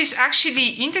 And what is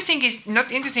actually interesting is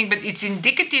not interesting, but it's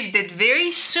indicative that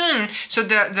very soon, so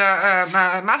the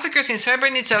massacres in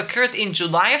Srebrenica occurred in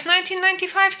July of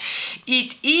 1995.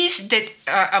 It is that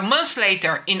a month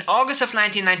later, in August of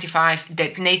 1995,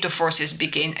 that NATO forces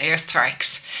began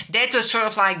airstrikes. That was sort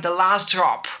of like the last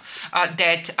drop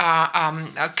that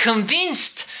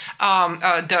convinced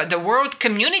the world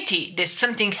community that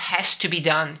something has to be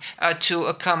done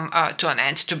to come to an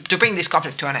end, to bring this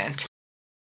conflict to an end.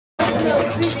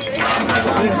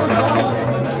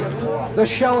 The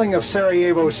shelling of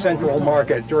Sarajevo's Central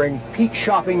Market during peak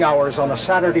shopping hours on a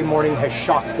Saturday morning has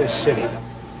shocked this city.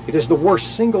 It is the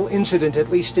worst single incident, at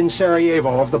least in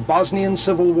Sarajevo, of the Bosnian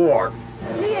Civil War.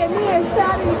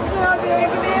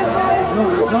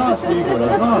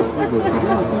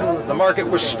 The market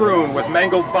was strewn with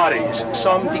mangled bodies,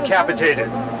 some decapitated.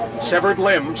 Severed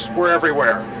limbs were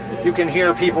everywhere. You can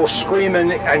hear people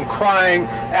screaming and crying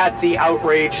at the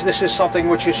outrage. This is something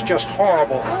which is just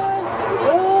horrible.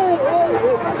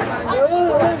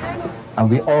 And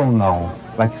we all know,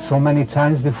 like so many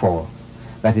times before,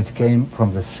 that it came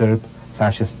from the Serb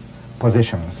fascist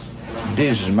positions.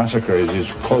 This massacre is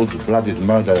cold-blooded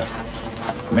murder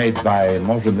made by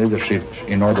Muslim leadership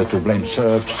in order to blame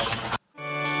Serbs.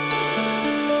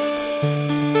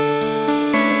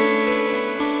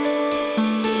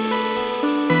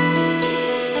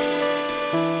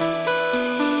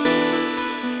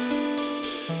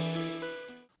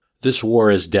 This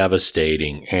war is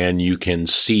devastating, and you can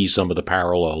see some of the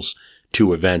parallels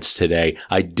to events today.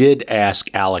 I did ask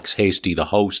Alex Hasty, the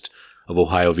host of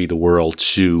Ohio v. the World,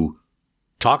 to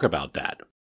talk about that.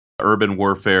 Urban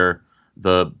warfare,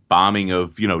 the bombing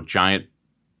of, giant,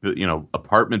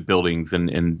 apartment buildings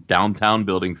and downtown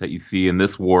buildings that you see in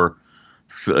this war,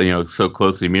 so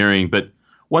closely mirroring. But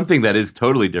one thing that is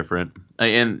totally different,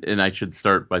 and I should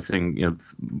start by saying,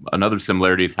 another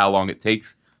similarity is how long it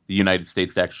takes the United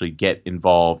States to actually get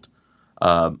involved,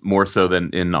 more so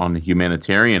than on the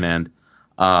humanitarian end.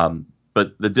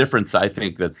 But the difference, I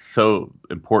think, that's so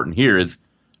important here is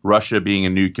Russia being a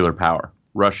nuclear power,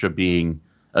 Russia being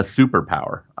a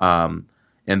superpower.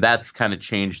 And that's kind of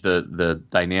changed the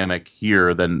dynamic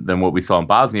here than what we saw in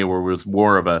Bosnia, where it was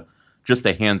more of just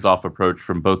a hands-off approach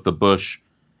from both the Bush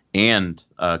and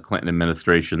Clinton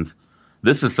administrations.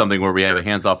 This is something where we have a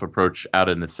hands-off approach out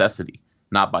of necessity,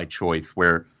 not by choice,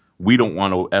 where we don't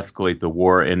want to escalate the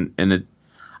war.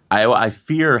 I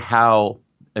fear how,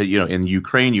 in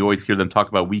Ukraine, you always hear them talk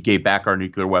about we gave back our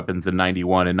nuclear weapons in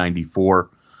 91 and 94,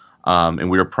 and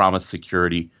we were promised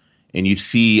security. And you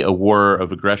see a war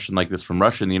of aggression like this from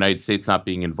Russia and the United States not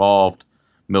being involved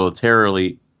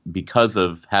militarily because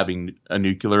of having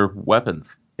nuclear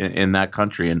weapons in that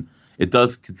country. And it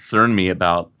does concern me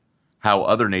about how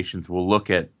other nations will look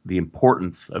at the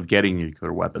importance of getting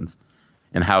nuclear weapons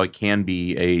and how it can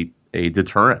be a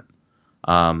deterrent.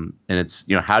 And it's,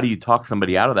 how do you talk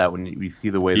somebody out of that when you see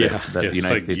the way that the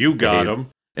United States you got them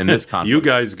in this conflict? You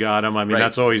guys got them. I mean, Right.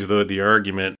 That's always the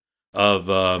argument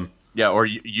of or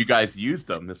you guys used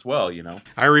them as well.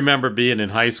 I remember being in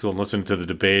high school and listening to the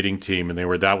debating team, and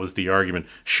that was the argument: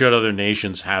 should other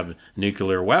nations have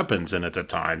nuclear weapons? And at the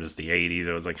time, it was the 80s.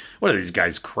 It was like, what are these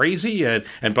guys crazy?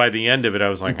 And by the end of it, I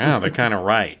was like, they're kind of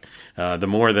right. The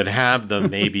more that have them,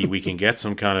 maybe we can get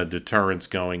some kind of deterrence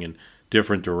going in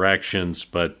different directions.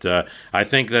 But I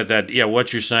think that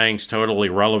what you're saying is totally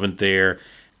relevant there.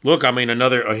 Look, I mean,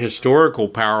 a historical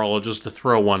parallel, just to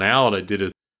throw one out, I did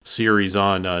a series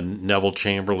on Neville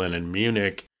Chamberlain in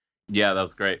Munich. Yeah, that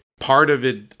was great. Part of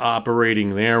it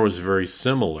operating there was very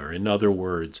similar. In other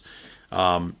words,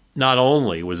 not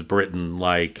only was Britain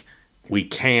like, we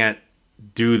can't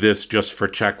do this just for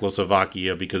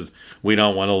Czechoslovakia because we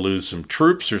don't want to lose some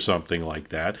troops or something like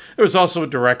that. There was also a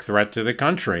direct threat to the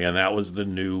country, and that was the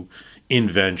new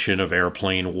invention of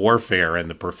airplane warfare and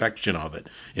the perfection of it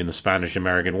in the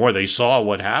Spanish-American War. They saw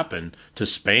what happened to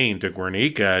Spain, to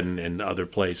Guernica and other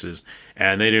places,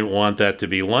 and they didn't want that to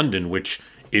be London, which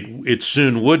it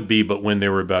soon would be, but when they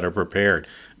were better prepared.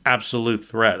 Absolute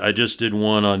threat. I just did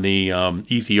one on the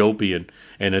Ethiopian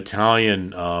and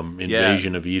Italian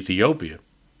invasion of Ethiopia.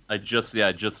 I just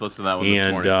listened to that one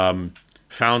this morning. And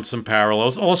found some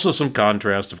parallels, also some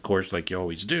contrast, of course, like you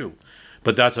always do.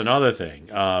 But that's another thing.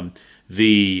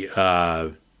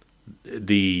 There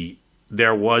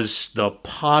was the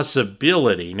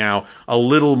possibility, now a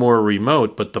little more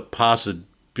remote, but the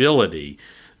possibility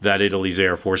that Italy's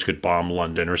Air Force could bomb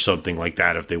London or something like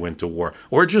that if they went to war,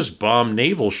 or just bomb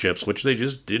naval ships, which they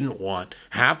just didn't want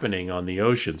happening on the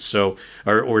ocean. So,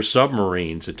 or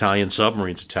submarines, Italian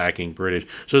submarines attacking British.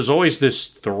 So there's always this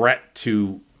threat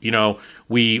to,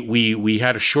 we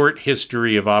had a short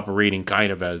history of operating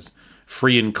kind of as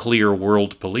free and clear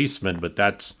world policemen, but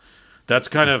that's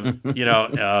kind of,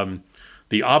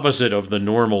 the opposite of the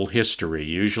normal history.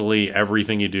 Usually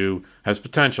everything you do has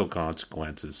potential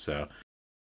consequences. So.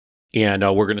 And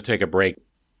we're going to take a break.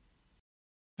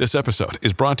 This episode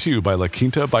is brought to you by La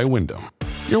Quinta by Wyndham.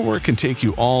 Your work can take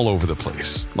you all over the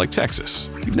place, like Texas.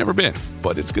 You've never been,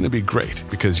 but it's going to be great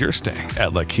because you're staying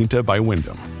at La Quinta by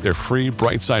Wyndham. Their free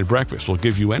Bright Side breakfast will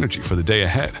give you energy for the day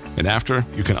ahead. And after,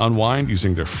 you can unwind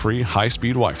using their free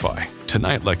high-speed Wi-Fi.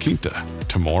 Tonight, La Quinta.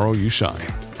 Tomorrow, you shine.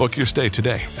 Book your stay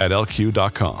today at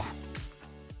LQ.com.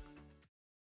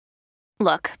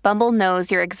 Look, Bumble knows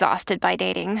you're exhausted by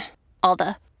dating. All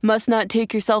the must not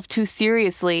take yourself too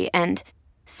seriously, and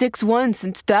 6'1"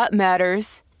 since that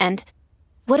matters, and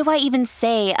what do I even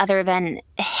say other than,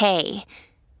 hey?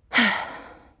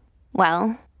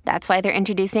 Well, that's why they're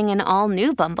introducing an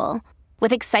all-new Bumble,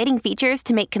 with exciting features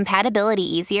to make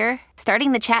compatibility easier,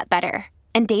 starting the chat better,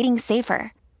 and dating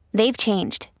safer. They've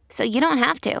changed, so you don't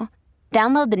have to.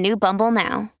 Download the new Bumble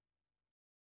now.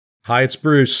 Hi, it's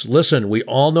Bruce. Listen, we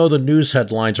all know the news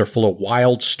headlines are full of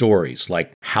wild stories,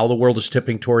 like how the world is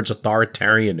tipping towards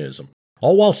authoritarianism,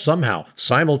 all while somehow,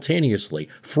 simultaneously,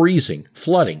 freezing,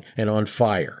 flooding, and on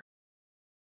fire.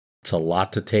 It's a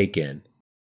lot to take in.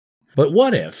 But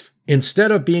what if, instead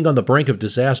of being on the brink of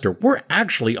disaster, we're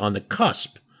actually on the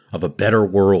cusp of a better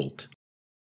world?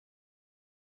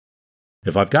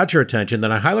 If I've got your attention,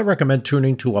 then I highly recommend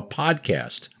tuning to a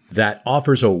podcast that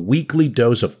offers a weekly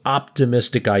dose of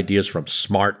optimistic ideas from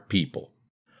smart people.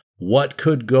 What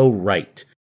Could Go Right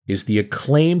is the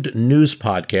acclaimed news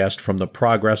podcast from the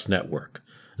Progress Network.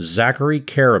 Zachary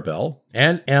Karabell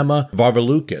and Emma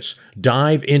Varvaloucas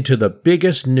dive into the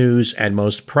biggest news and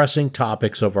most pressing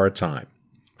topics of our time,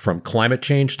 from climate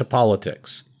change to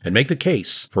politics, and make the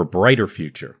case for a brighter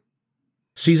future.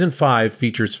 Season 5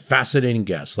 features fascinating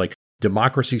guests like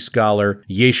democracy scholar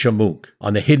Yesha Mounk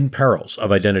on the hidden perils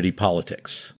of identity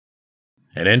politics,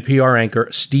 and NPR anchor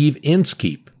Steve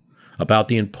Inskeep about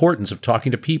the importance of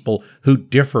talking to people who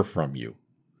differ from you,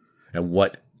 and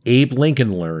what Abe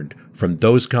Lincoln learned from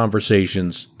those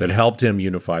conversations that helped him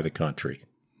unify the country.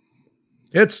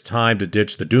 It's time to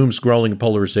ditch the doom-scrolling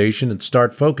polarization and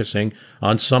start focusing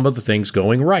on some of the things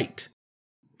going right.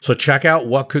 So check out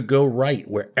What Could Go Right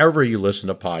wherever you listen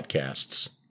to podcasts.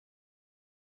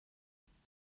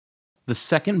 The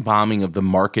second bombing of the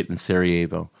market in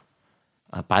Sarajevo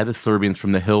by the Serbians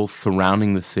from the hills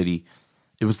surrounding the city,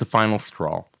 it was the final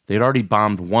straw. They had already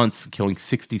bombed once, killing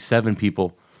 67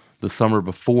 people the summer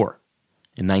before,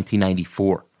 in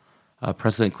 1994.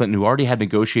 President Clinton, who already had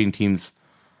negotiating teams,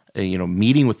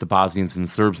 meeting with the Bosnians and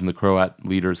the Serbs and the Croat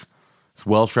leaders, as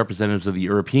well as representatives of the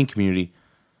European community,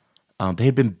 They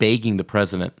had been begging the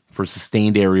president for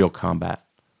sustained aerial combat.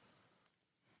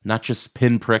 Not just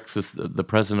pinpricks, as the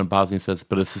president of Bosnia says,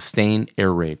 but a sustained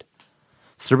air raid.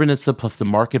 Srebrenica plus the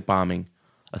market bombing,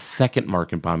 a second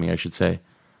market bombing, I should say,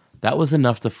 that was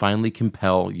enough to finally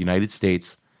compel United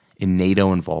States in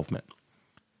NATO involvement.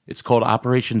 It's called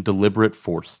Operation Deliberate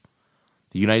Force.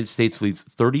 The United States leads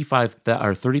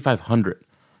 3,500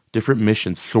 different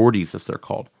missions, sorties as they're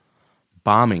called,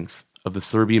 bombings of the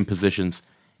Serbian positions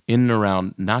in and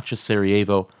around not just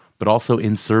Sarajevo, but also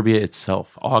in Serbia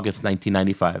itself. August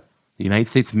 1995, the United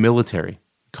States military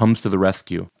comes to the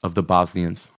rescue of the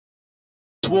Bosnians.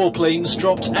 Warplanes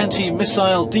dropped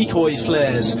anti-missile decoy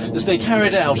flares as they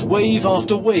carried out wave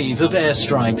after wave of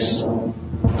airstrikes.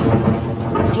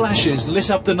 Flashes lit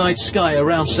up the night sky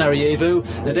around Sarajevo,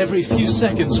 and every few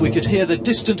seconds we could hear the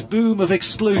distant boom of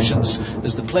explosions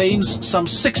as the planes, some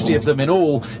 60 of them in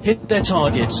all, hit their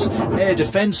targets: air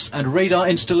defence and radar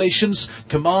installations,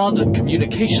 command and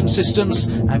communication systems,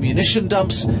 ammunition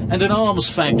dumps, and an arms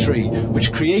factory,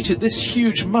 which created this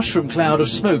huge mushroom cloud of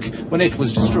smoke when it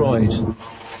was destroyed.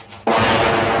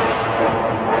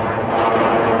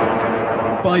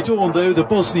 By dawn, though, the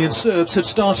Bosnian Serbs had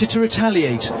started to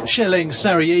retaliate, shelling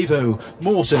Sarajevo,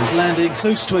 mortars landing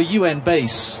close to a UN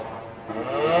base.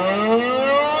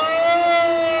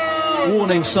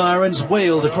 Warning sirens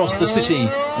wailed across the city,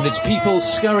 and its people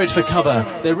scurried for cover,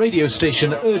 their radio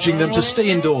station urging them to stay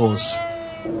indoors.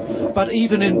 But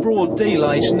even in broad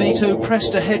daylight, NATO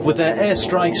pressed ahead with their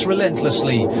airstrikes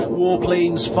relentlessly,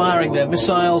 warplanes firing their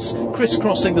missiles,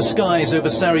 crisscrossing the skies over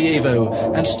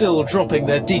Sarajevo, and still dropping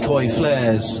their decoy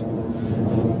flares.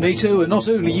 NATO are not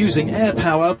only using air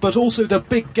power, but also the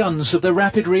big guns of the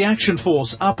Rapid Reaction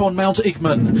Force up on Mount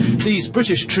Igman. These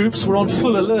British troops were on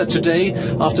full alert today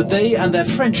after they and their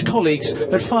French colleagues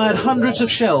had fired hundreds of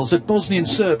shells at Bosnian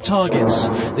Serb targets.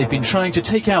 They've been trying to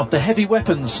take out the heavy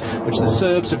weapons which the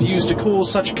Serbs have used to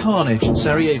cause such carnage in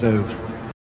Sarajevo.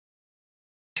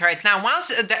 Right now, once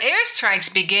the airstrikes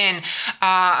begin,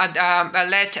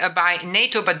 led by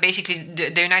NATO, but basically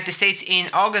the United States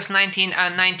in August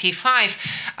 1995,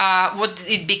 what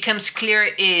it becomes clear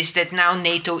is that now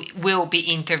NATO will be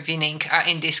intervening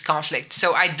in this conflict.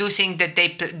 So I do think that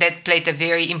that played a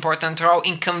very important role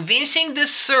in convincing the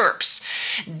Serbs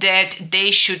that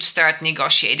they should start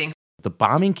negotiating. The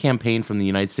bombing campaign from the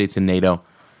United States and NATO,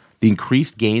 the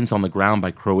increased gains on the ground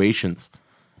by Croatians,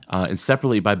 and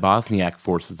separately by Bosniak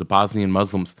forces, the Bosnian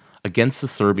Muslims, against the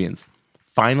Serbians,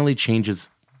 finally changes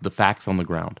the facts on the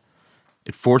ground.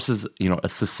 It forces, a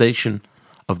cessation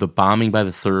of the bombing by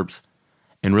the Serbs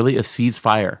and really a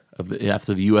ceasefire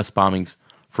after the U.S. bombings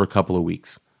for a couple of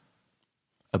weeks.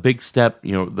 A big step,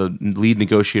 the lead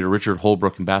negotiator, Richard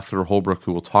Holbrooke, Ambassador Holbrooke,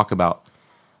 who we'll talk about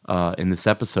in this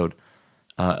episode,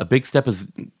 a big step is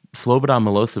Slobodan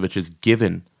Milosevic is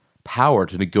given power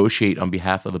to negotiate on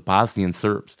behalf of the Bosnian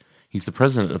Serbs. He's the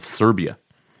president of Serbia.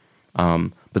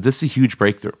 But this is a huge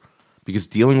breakthrough because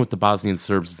dealing with the Bosnian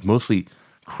Serbs is mostly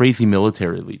crazy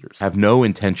military leaders, have no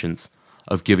intentions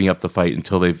of giving up the fight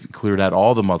until they've cleared out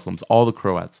all the Muslims, all the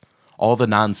Croats, all the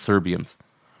non-Serbians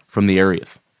from the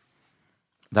areas.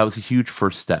 That was a huge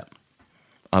first step.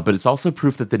 But it's also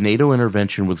proof that the NATO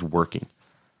intervention was working,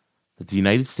 that the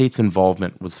United States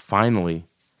involvement was finally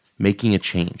making a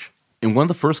change. And one of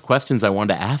the first questions I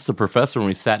wanted to ask the professor when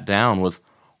we sat down was,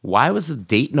 why was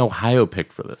Dayton, Ohio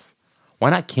picked for this?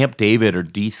 Why not Camp David or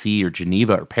D.C. or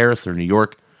Geneva or Paris or New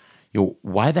York?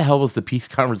 Why the hell was the peace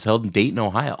conference held in Dayton,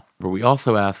 Ohio? But we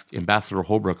also asked Ambassador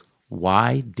Holbrooke,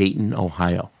 why Dayton,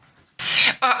 Ohio?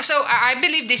 So I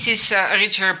believe this is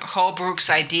Richard Holbrooke's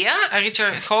idea.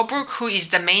 Richard Holbrooke, who is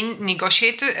the main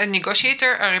negotiator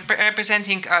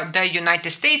representing the United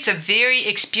States, a very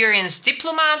experienced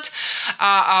diplomat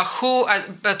who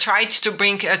tried to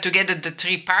bring together the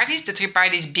three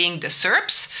parties being the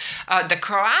Serbs, the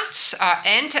Croats,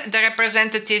 and the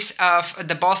representatives of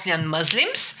the Bosnian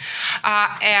Muslims.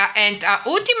 And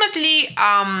ultimately,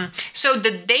 so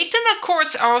the Dayton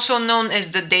Accords are also known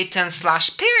as the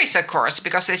Dayton/Paris Accords,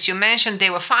 because as you mentioned, they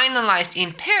were finalized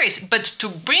in Paris. But to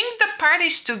bring the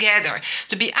parties together,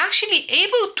 to be actually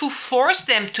able to force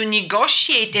them to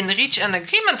negotiate and reach an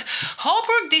agreement,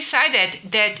 Holbrooke decided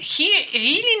that he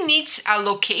really needs a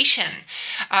location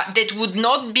that would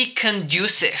not be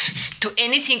conducive to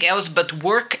anything else but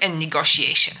work and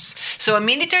negotiations. So a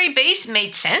military base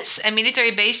made sense, a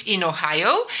military base in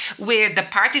Ohio, where the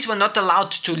parties were not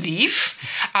allowed to leave.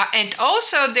 And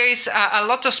also there is a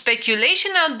lot of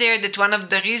speculation out there that one of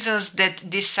the reasons that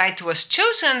this site was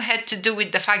chosen had to do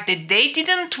with the fact that they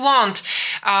didn't want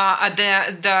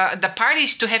the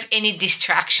parties to have any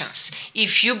distractions.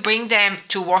 If you bring them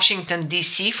to Washington,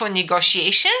 D.C. for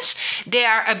negotiations, there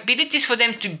are abilities for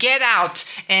them to get out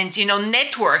and,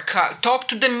 network, talk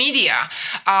to the media,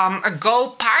 go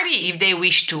party if they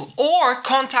wish to, or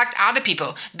contact other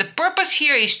people. The purpose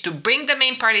here is to bring the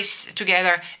main parties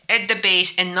together at the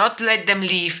base and not let them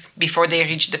leave before they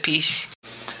reach the peace.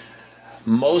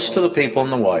 Most of the people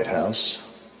in the White House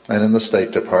and in the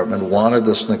State Department wanted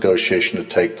this negotiation to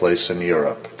take place in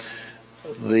Europe.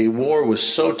 The war was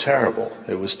so terrible.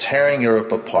 It was tearing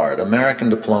Europe apart. American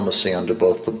diplomacy under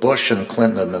both the Bush and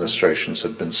Clinton administrations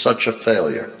had been such a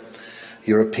failure.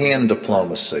 European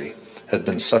diplomacy had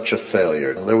been such a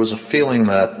failure. There was a feeling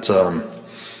that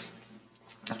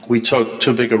we took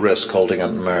too big a risk holding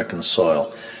on American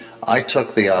soil. I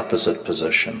took the opposite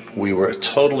position. We were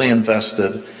totally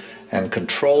invested, and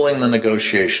controlling the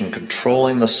negotiation,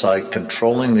 controlling the site,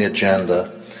 controlling the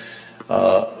agenda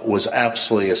was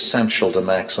absolutely essential to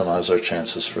maximize our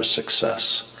chances for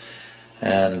success.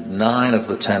 And 9 of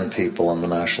the 10 people in the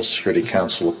National Security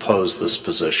Council opposed this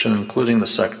position, including the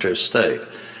Secretary of State.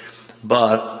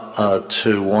 But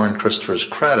to Warren Christopher's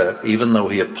credit, even though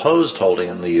he opposed holding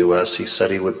in the U.S., he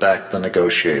said he would back the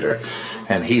negotiator.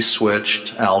 And he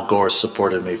switched. Al Gore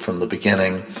supported me from the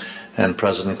beginning. And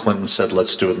President Clinton said,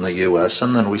 let's do it in the U.S.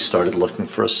 And then we started looking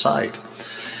for a site.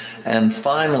 And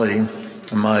finally,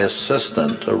 my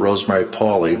assistant, Rosemary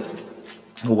Pauley,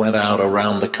 went out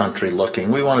around the country looking.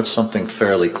 We wanted something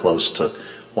fairly close to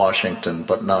Washington,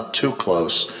 but not too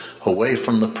close, away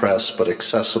from the press, but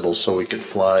accessible so we could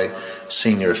fly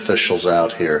senior officials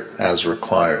out here as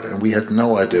required. And we had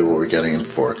no idea what we were getting in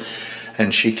for.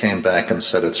 And she came back and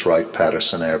said, it's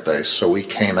Wright-Patterson Air Base. So we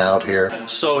came out here.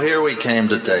 So here we came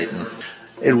to Dayton.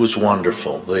 It was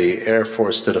wonderful. The Air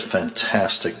Force did a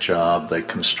fantastic job. They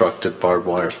constructed barbed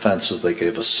wire fences. They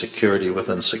gave us security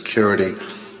within security.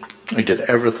 We did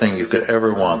everything you could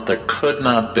ever want. There could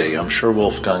not be, I'm sure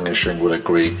Wolfgang Ishing would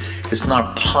agree, it's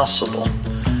not possible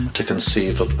to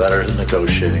conceive of a better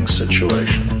negotiating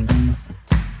situation.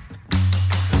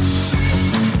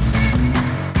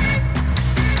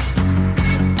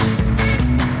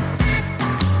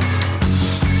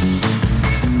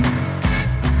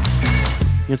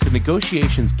 As the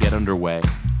negotiations get underway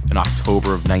in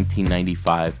October of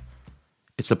 1995,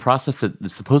 it's a process that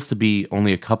is supposed to be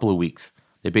only a couple of weeks.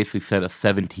 They basically set a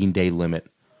 17-day limit,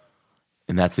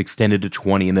 and that's extended to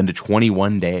 20 and then to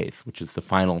 21 days, which is the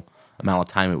final amount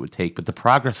of time it would take. But the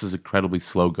progress is incredibly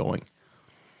slow going.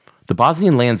 The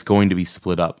Bosnian land's going to be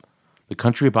split up. The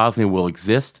country of Bosnia will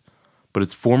exist, but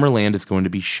its former land is going to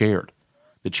be shared.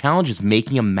 The challenge is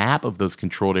making a map of those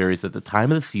controlled areas at the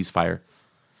time of the ceasefire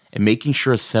and making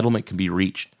sure a settlement can be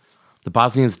reached. The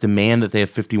Bosnians demand that they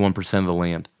have 51% of the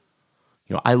land.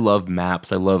 I love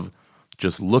maps. I love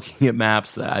just looking at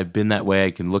maps. I've been that way.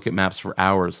 I can look at maps for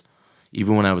hours,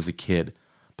 even when I was a kid.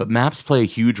 But maps play a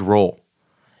huge role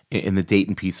in the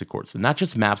Dayton Peace Accords. And not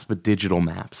just maps, but digital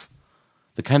maps.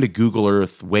 The kind of Google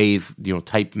Earth, Waze,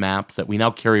 type maps that we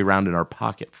now carry around in our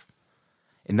pockets.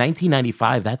 In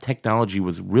 1995, that technology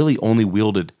was really only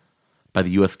wielded by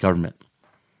the U.S. government.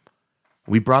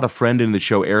 We brought a friend into the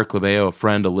show, Eric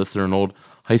Labeo, a listener, an old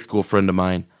high school friend of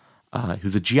mine,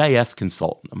 who's a GIS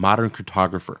consultant, a modern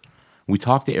cartographer. We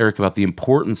talked to Eric about the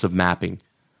importance of mapping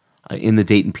in the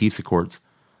Dayton Peace Accords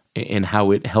and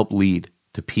how it helped lead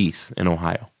to peace in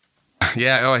Ohio.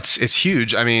 Yeah, it's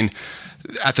huge. I mean,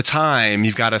 at the time,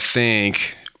 you've got to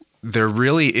think there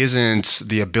really isn't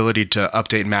the ability to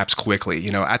update maps quickly.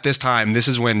 At this time, this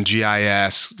is when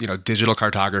GIS, digital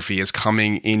cartography is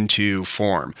coming into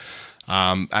form.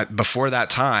 Before that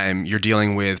time, you're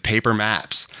dealing with paper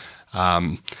maps.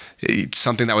 It's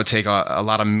something that would take a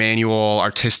lot of manual,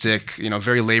 artistic,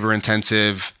 very labor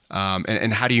intensive.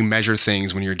 And how do you measure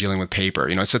things when you're dealing with paper?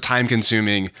 It's a time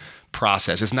consuming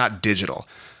process. It's not digital.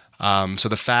 So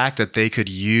the fact that they could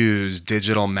use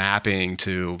digital mapping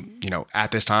to,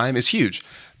 at this time is huge.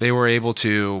 They were able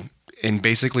to, in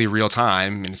basically real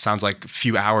time, and it sounds like a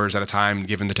few hours at a time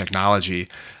given the technology,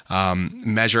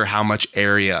 measure how much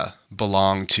area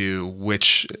belonged to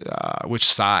which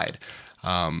side.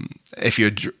 If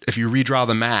you redraw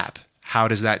the map, how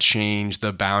does that change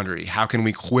the boundary? How can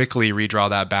we quickly redraw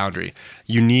that boundary?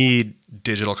 You need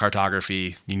digital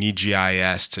cartography. You need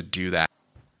GIS to do that.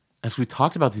 As we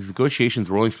talked about, these negotiations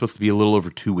were only supposed to be a little over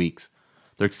 2 weeks.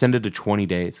 They're extended to 20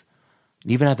 days.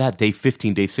 And even at that, day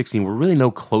 15, day 16, we're really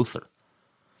no closer.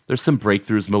 There's some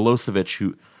breakthroughs.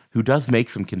 Milosevic, who does make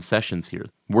some concessions here,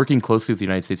 working closely with the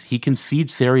United States, he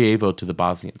concedes Sarajevo to the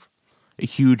Bosnians. A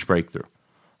huge breakthrough.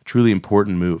 A truly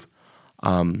important move.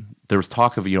 There was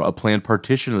talk of a planned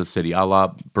partition of the city, a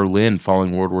la Berlin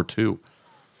following World War II.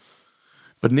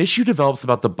 But an issue develops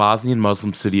about the Bosnian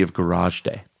Muslim city of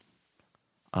Goražde.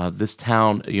 This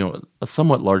town, a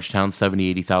somewhat large town, 70,000,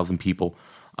 80,000 people,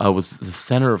 was the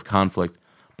center of conflict,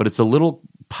 but it's a little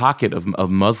pocket of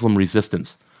Muslim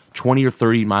resistance, 20 or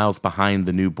 30 miles behind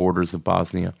the new borders of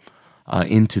Bosnia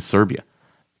into Serbia.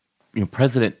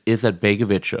 President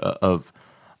Izetbegovic of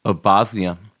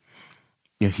Bosnia,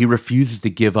 he refuses to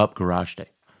give up Goražde.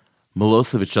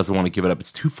 Milosevic doesn't want to give it up.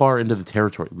 It's too far into the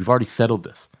territory. We've already settled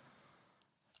this.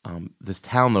 This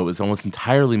town, though, is almost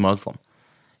entirely Muslim.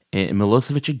 And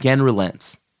Milosevic again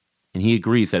relents. And he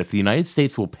agrees that if the United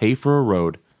States will pay for a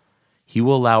road, he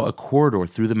will allow a corridor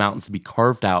through the mountains to be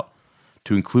carved out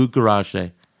to include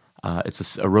Goražde.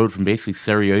 It's a road from basically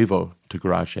Sarajevo to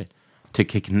Goražde to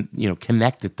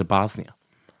connect it to Bosnia.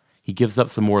 He gives up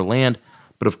some more land,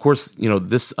 but of course,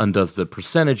 this undoes the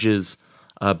percentages,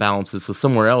 balances. So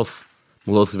somewhere else,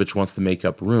 Milosevic wants to make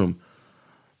up room.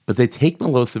 But they take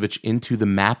Milosevic into the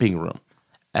mapping room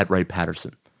at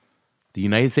Wright-Patterson. The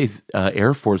United States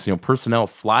Air Force, personnel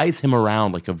flies him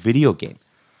around like a video game.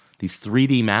 These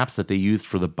 3D maps that they used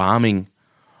for the bombing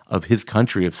of his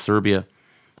country, of Serbia,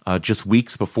 just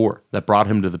weeks before, that brought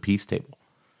him to the peace table.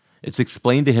 It's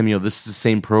explained to him, this is the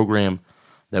same program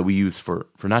that we use for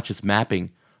not just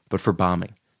mapping, but for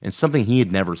bombing. And something he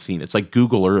had never seen. It's like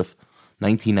Google Earth,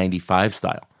 1995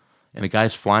 style. And a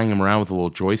guy's flying him around with a little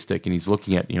joystick, and he's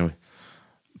looking at,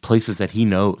 places that he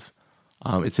knows.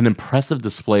 It's an impressive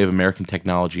display of American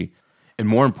technology, and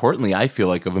more importantly, I feel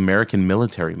like, of American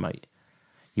military might.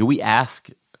 We ask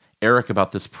Eric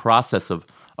about this process of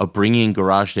bringing in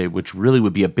Goražde, which really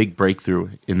would be a big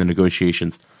breakthrough in the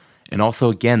negotiations, and also,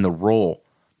 again, the role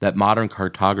that modern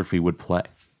cartography would play.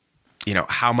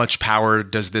 How much power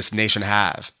does this nation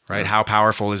have, right? How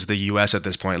powerful is the U.S. at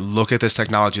this point? Look at this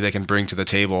technology they can bring to the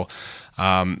table.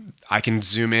 I can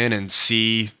zoom in and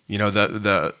see,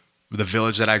 the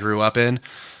village that I grew up in.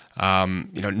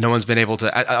 No one's been able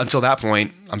to, until that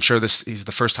point, I'm sure this is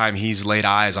the first time he's laid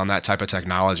eyes on that type of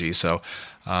technology. So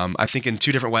I think in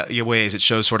two different ways, it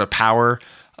shows sort of power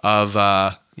of,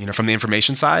 from the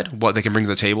information side, what they can bring to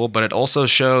the table, but it also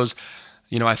shows,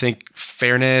 I think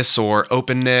fairness or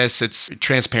openness. It's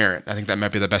transparent. I think that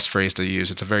might be the best phrase to use.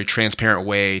 It's a very transparent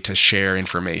way to share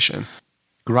information.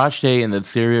 Goražde and the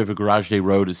Sarajevo Goražde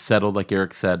road is settled, like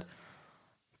Eric said,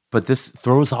 but this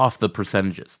throws off the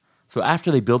percentages. So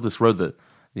after they build this road,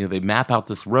 they map out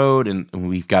this road, and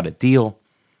we've got a deal.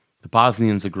 The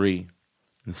Bosnians agree.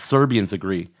 The Serbians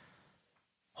agree.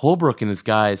 Holbrooke and his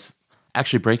guys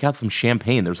actually break out some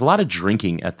champagne. There's a lot of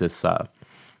drinking at this,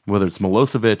 whether it's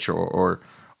Milosevic or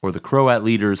the Croat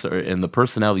leaders and the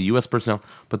personnel, the U.S. personnel,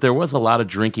 but there was a lot of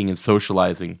drinking and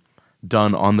socializing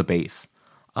done on the base.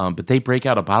 But they break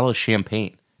out a bottle of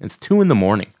champagne. It's 2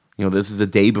 a.m. This is the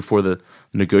day before the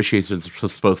negotiations are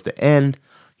supposed to end.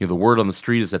 The word on the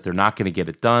street is that they're not going to get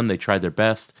it done. They tried their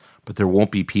best, but there won't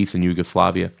be peace in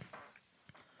Yugoslavia.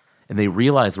 And they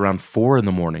realize around 4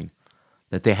 a.m.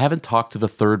 that they haven't talked to the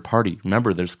third party.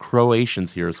 Remember, there's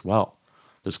Croatians here as well.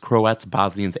 There's Croats,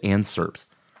 Bosnians, and Serbs.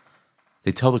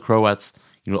 They tell the Croats,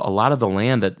 a lot of the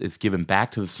land that is given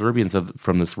back to the Serbians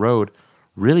from this road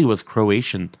really was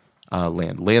Croatian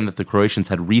land that the Croatians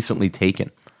had recently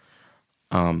taken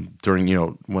during,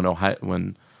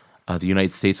 when the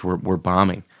United States were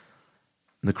bombing.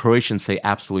 And the Croatians say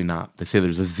absolutely not. They say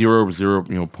there's a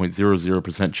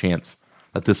 0.00% chance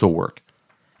that this will work.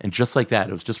 And just like that,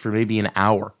 it was just for maybe an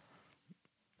hour.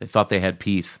 They thought they had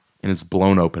peace, and it's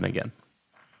blown open again.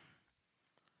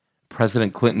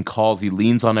 President Clinton calls, he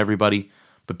leans on everybody,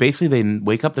 but basically they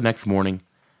wake up the next morning,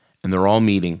 and they're all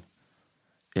meeting,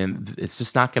 and it's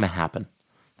just not going to happen.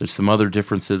 There's some other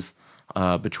differences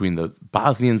between the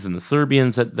Bosnians and the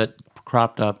Serbians that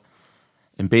cropped up,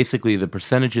 and basically the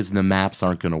percentages and the maps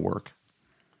aren't going to work.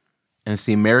 And as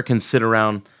the Americans sit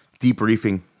around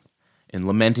debriefing and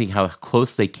lamenting how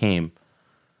close they came,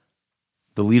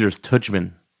 the leaders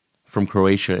Tudjman from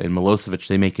Croatia and Milosevic,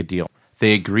 they make a deal.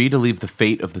 They agree to leave the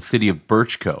fate of the city of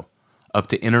Brčko up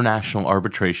to international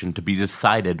arbitration to be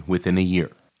decided within a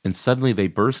year. And suddenly they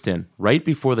burst in, right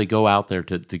before they go out there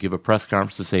to give a press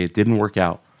conference to say it didn't work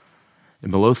out.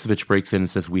 And Milosevic breaks in and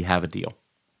says, we have a deal.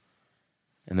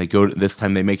 And they go, this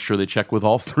time they make sure they check with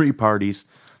all 3 parties.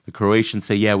 The Croatians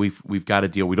say, yeah, we've got a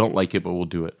deal. We don't like it, but we'll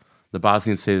do it. The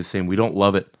Bosnians say the same. We don't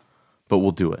love it, but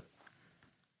we'll do it.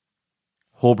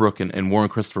 Holbrooke and Warren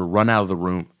Christopher run out of the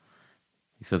room.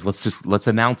 He says, let's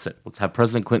announce it. Let's have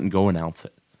President Clinton go announce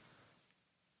it.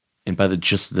 And by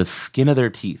just the skin of their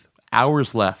teeth,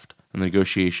 hours left in the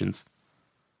negotiations,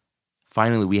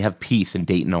 finally we have peace in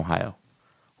Dayton, Ohio.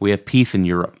 We have peace in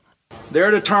Europe.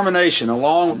 Their determination,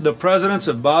 along with the presidents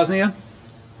of Bosnia,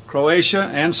 Croatia,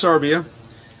 and Serbia,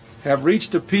 have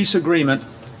reached a peace agreement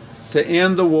to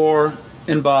end the war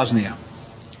in Bosnia,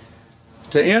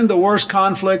 to end the worst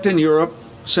conflict in Europe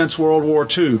since World War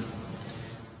II.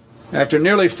 After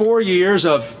nearly 4 years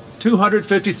of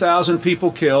 250,000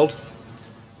 people killed,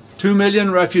 2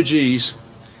 million refugees,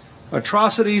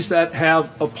 atrocities that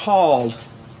have appalled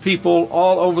people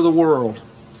all over the world,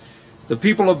 the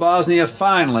people of Bosnia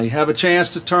finally have a chance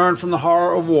to turn from the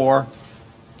horror of war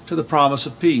to the promise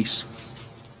of peace.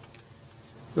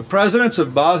 The presidents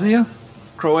of Bosnia,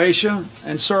 Croatia,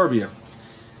 and Serbia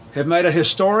have made a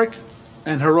historic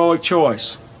and heroic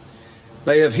choice.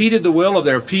 They have heeded the will of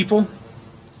their people.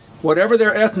 Whatever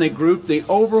their ethnic group, the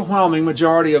overwhelming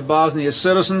majority of Bosnia's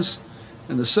citizens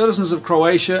and the citizens of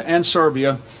Croatia and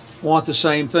Serbia want the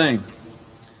same thing.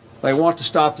 They want to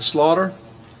stop the slaughter.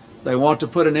 They want to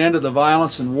put an end to the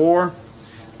violence and war.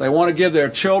 They want to give their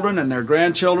children and their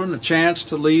grandchildren a chance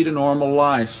to lead a normal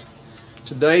life.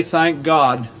 Today, thank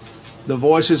God, the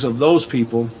voices of those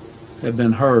people have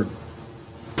been heard.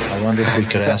 I wonder if we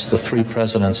could ask the three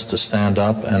presidents to stand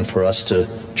up and for us to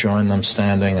join them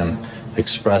standing and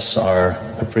express our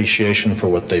appreciation for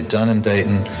what they've done in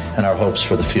Dayton and our hopes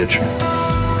for the future.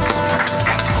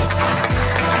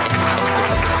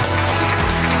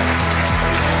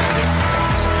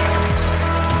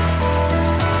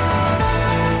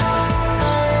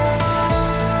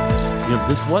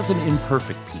 This was an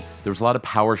imperfect peace. There was a lot of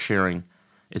power sharing.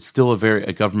 It's still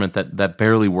a government that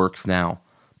barely works now.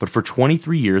 But for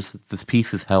 23 years, this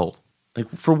peace is held. Like,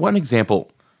 for one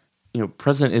example,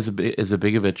 President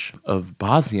Izetbegovic of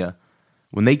Bosnia,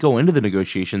 when they go into the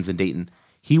negotiations in Dayton,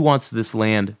 he wants this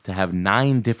land to have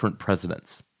 9 different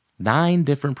presidents. 9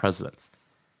 different presidents.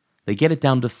 They get it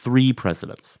down to 3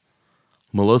 presidents.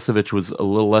 Milosevic was a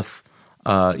little less.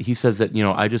 He says that,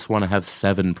 I just want to have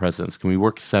 7 presidents. Can we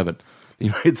work 7? The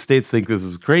United States think this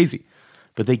is crazy,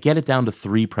 but they get it down to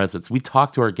 3 presidents. We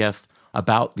talked to our guest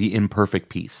about the imperfect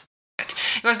peace.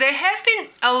 Because there have been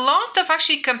a lot of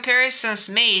actually comparisons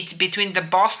made between the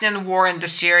Bosnian War and the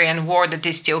Syrian War that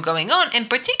is still going on, and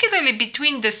particularly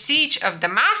between the siege of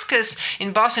Damascus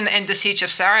in Bosnia and the siege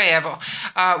of Sarajevo,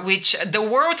 which the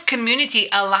world community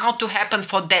allowed to happen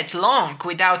for that long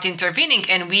without intervening.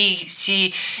 And we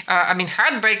see,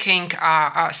 heartbreaking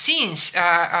scenes,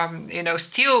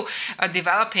 still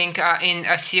developing in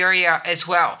Syria as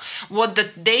well. What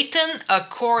the Dayton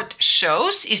Accord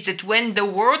shows is that when the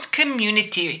world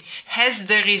community has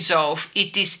the resolve,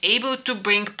 it is able to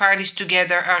bring parties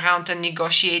together around a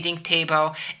negotiating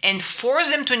table and force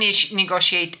them to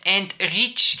negotiate and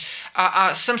reach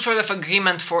some sort of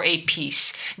agreement for a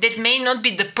peace. That may not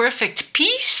be the perfect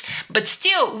peace, but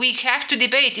still we have to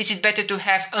debate, is it better to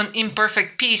have an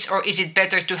imperfect peace or is it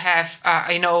better to have,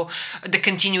 the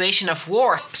continuation of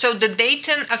war? So the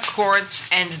Dayton Accords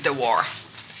end the war.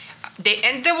 They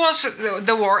end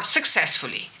the war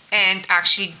successfully. And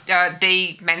actually,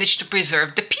 they managed to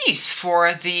preserve the peace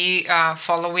for the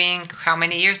following, how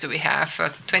many years do we have?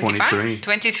 25?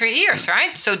 23 years,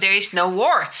 right? So there is no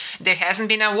war. There hasn't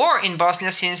been a war in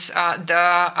Bosnia since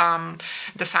the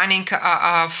signing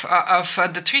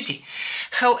of the treaty.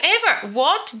 However,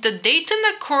 what the Dayton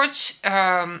Accords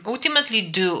ultimately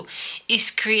do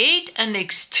is create an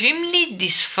extremely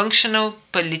dysfunctional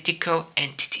political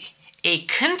entity. A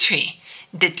country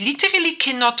that literally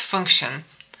cannot function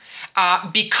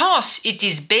because it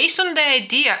is based on the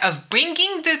idea of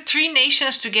bringing the 3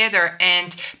 nations together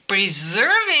and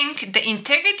preserving the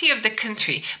integrity of the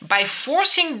country by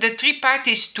forcing the 3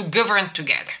 parties to govern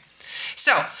together.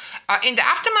 So, in the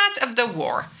aftermath of the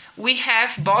war, we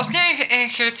have Bosnia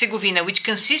and Herzegovina, which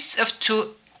consists of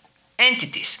 2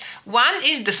 entities. One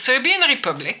is the Serbian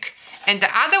Republic, and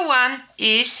the other one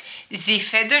is the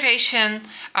Federation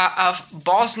of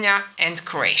Bosnia and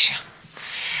Croatia.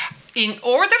 In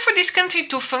order for this country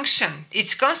to function,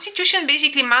 its constitution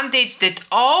basically mandates that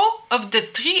all of the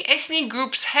 3 ethnic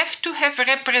groups have to have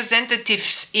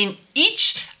representatives in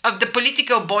each of the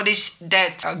political bodies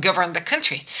that govern the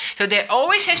country. So there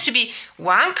always has to be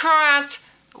 1 Croat,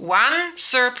 1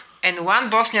 Serb, and 1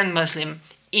 Bosnian Muslim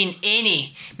in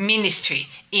any ministry,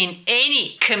 in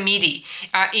any committee,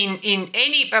 in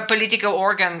any political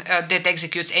organ that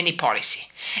executes any policy.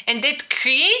 And that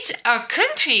creates a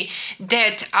country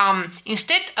that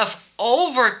instead of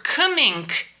overcoming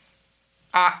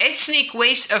ethnic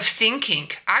ways of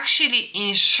thinking, actually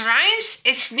enshrines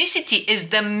ethnicity as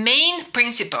the main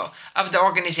principle of the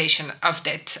organization of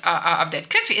that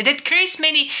country. And that creates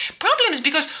many problems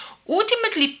because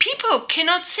ultimately people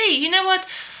cannot say, you know what,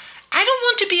 I don't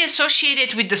want to be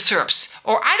associated with the Serbs,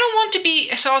 or I don't want to be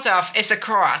thought of as a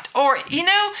Croat, or,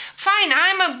 fine,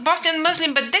 I'm a Bosnian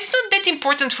Muslim, but that's not that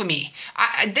important for me.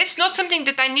 That's not something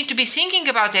that I need to be thinking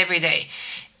about every day.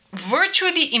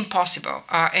 Virtually impossible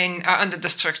under the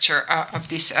structure of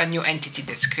this new entity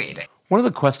that's created. One of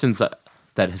the questions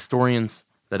that historians,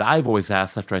 that I've always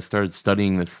asked after I started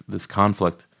studying this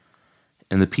conflict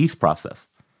and the peace process,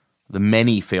 the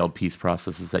many failed peace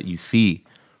processes that you see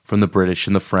from the British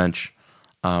and the French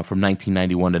from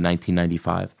 1991 to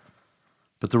 1995.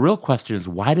 But the real question is,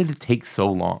 why did it take so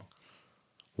long?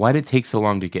 Why did it take so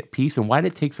long to get peace? And why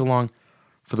did it take so long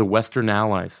for the Western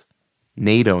allies,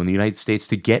 NATO and the United States,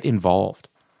 to get involved?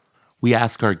 We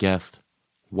ask our guest,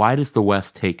 why does the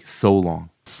West take so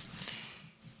long?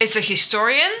 As a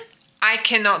historian, I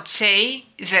cannot say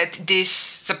that this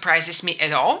surprises me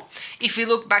at all. If we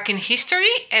look back in history,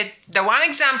 the one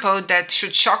example that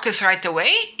should shock us right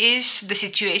away is the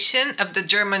situation of the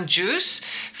German Jews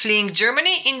fleeing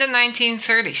Germany in the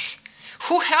 1930s.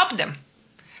 Who helped them?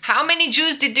 How many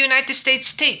Jews did the United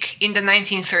States take in the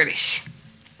 1930s?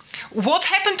 What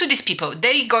happened to these people?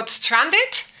 They got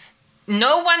stranded.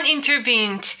 No one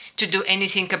intervened to do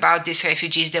anything about these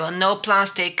refugees. There were no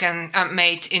plans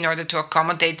made in order to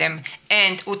accommodate them.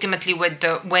 And ultimately, when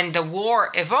the war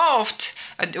evolved,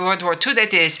 World War II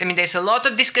that is, there's a lot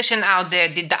of discussion out there.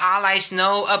 Did the Allies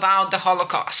know about the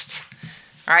Holocaust,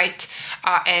 right?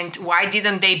 And why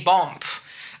didn't they bomb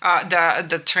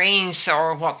the trains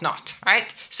or whatnot,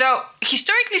 right? So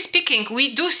historically speaking,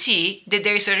 we do see that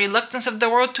there is a reluctance of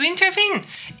the world to intervene.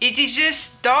 It is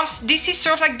just this is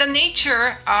sort of like the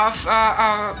nature of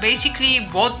basically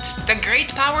what the great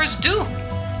powers do,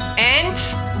 and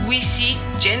we see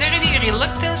generally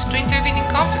reluctance to intervene in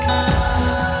conflicts.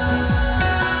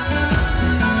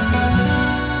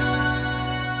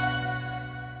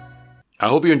 I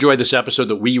hope you enjoyed this episode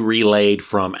that we relayed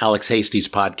from Alex Hasty's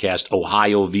podcast,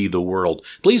 Ohio v. the World.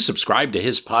 Please subscribe to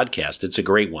his podcast. It's a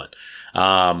great one.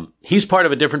 He's part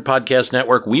of a different podcast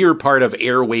network. We are part of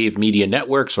Airwave Media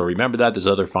Network, so remember that. There's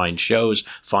other fine shows.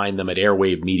 Find them at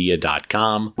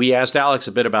airwavemedia.com. We asked Alex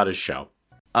a bit about his show.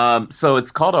 So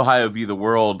it's called Ohio v. the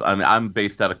World. I'm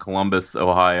based out of Columbus,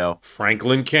 Ohio.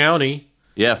 Franklin County.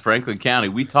 Yeah, Franklin County.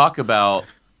 We talk about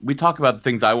the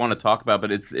things I want to talk about,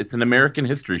 but it's an American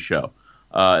history show.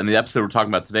 And the episode we're talking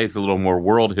about today is a little more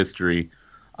world history,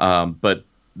 but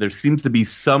there seems to be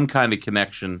some kind of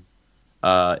connection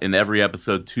in every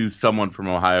episode to someone from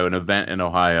Ohio, an event in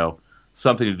Ohio,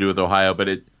 something to do with Ohio. But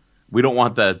we don't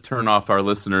want that to turn off our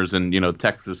listeners in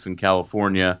Texas and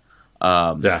California.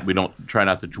 We don't try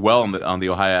not to dwell on the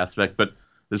Ohio aspect, but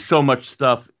there's so much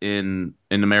stuff in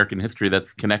American history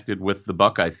that's connected with the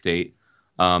Buckeye State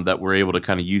that we're able to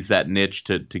kind of use that niche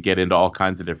to get into all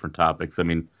kinds of different topics.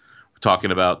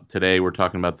 Today we're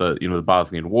talking about the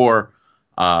Bosnian War.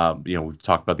 We've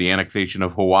talked about the annexation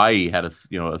of Hawaii had a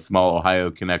small Ohio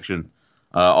connection,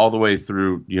 all the way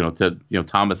through to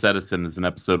Thomas Edison is an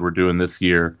episode we're doing this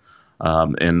year.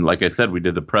 And like I said, we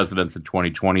did the presidents in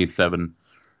 2020, seven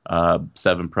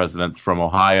presidents from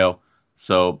Ohio.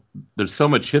 So there's so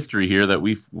much history here that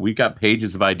we've got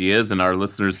pages of ideas, and our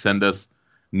listeners send us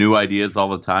new ideas all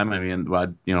the time.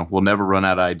 We'll never run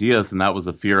out of ideas, and that was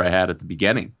a fear I had at the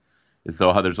beginning.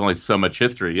 So how there's only so much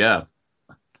history, yeah.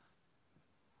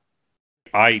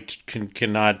 I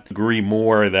cannot agree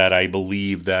more that I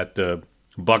believe that the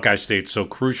Buckeye State's so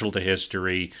crucial to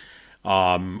history,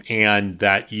 and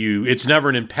that it's never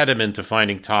an impediment to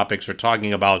finding topics or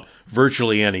talking about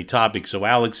virtually any topic. So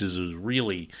Alex's is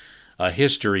really a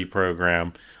history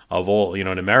program of all,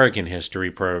 an American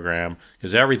history program,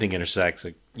 because everything intersects.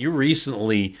 Like, you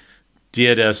recently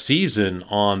did a season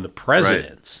on the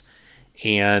presidents. Right.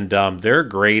 And they're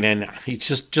great, and it's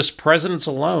just presidents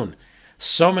alone.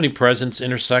 So many presidents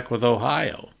intersect with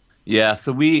Ohio. Yeah,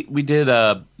 so we did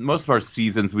most of our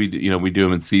seasons. We do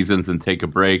them in seasons and take a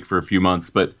break for a few months,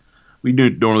 but we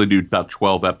normally do about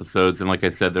 12 episodes. And like I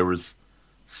said, there was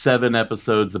 7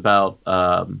 episodes about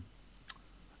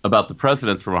the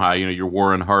presidents from Ohio. Your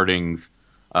Warren Hardings.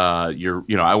 I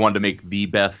wanted to make the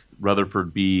best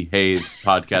Rutherford B. Hayes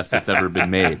podcast that's ever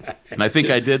been made, and I think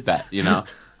I did that.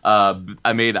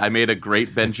 I made a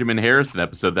great Benjamin Harrison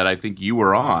episode that I think you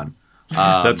were on.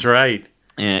 That's right.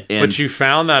 And but you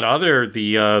found that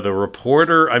the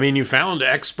reporter. I mean, you found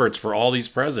experts for all these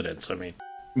presidents. I mean,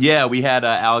 yeah, we had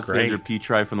Alexandra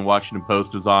Petri from the Washington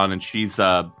Post was on, and she's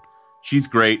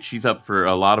great. She's up for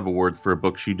a lot of awards for a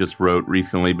book she just wrote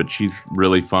recently, but she's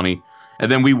really funny.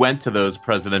 And then we went to those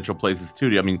presidential places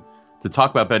too. I mean, to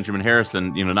talk about Benjamin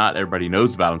Harrison, not everybody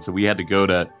knows about him, so we had to go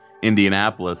to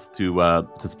Indianapolis to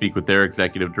speak with their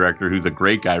executive director, who's a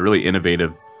great guy, really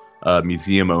innovative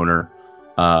museum owner.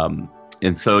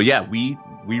 And so, yeah, we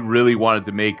really wanted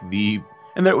to make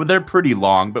and they're pretty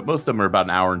long, but most of them are about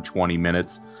an hour and 20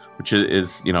 minutes, which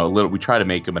is a little. We try to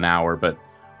make them an hour, but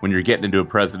when you're getting into a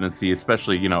presidency,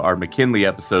 especially our McKinley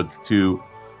episodes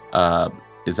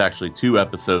is actually 2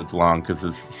 episodes long because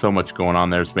there's so much going on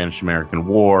there. Spanish-American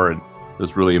War and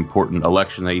this really important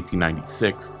election in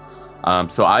 1896.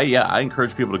 So I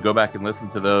encourage people to go back and listen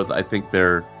to those. I think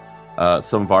they're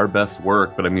some of our best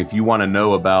work. But I mean, if you want to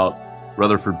know about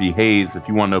Rutherford B. Hayes, if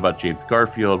you want to know about James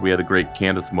Garfield, we had the great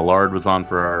Candace Millard was on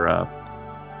for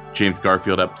our James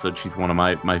Garfield episode. She's one of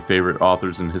my favorite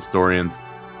authors and historians.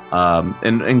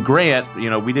 And Grant,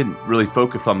 we didn't really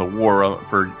focus on the war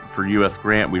for U.S.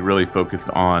 Grant. We really focused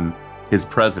on his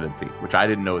presidency, which I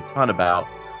didn't know a ton about.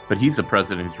 But he's a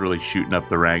president who's really shooting up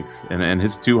the ranks. And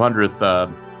his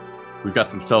 200th, we've got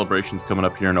some celebrations coming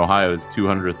up here in Ohio. His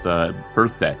 200th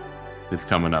birthday is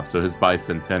coming up. So his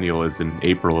bicentennial is in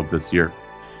April of this year.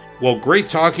 Well, great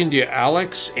talking to you,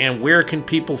 Alex. And where can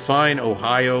people find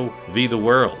Ohio v. the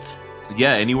World?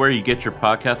 Yeah, anywhere you get your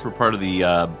podcast. We're part of the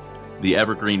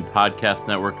Evergreen Podcast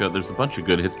Network. There's a bunch of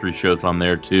good history shows on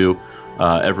there, too.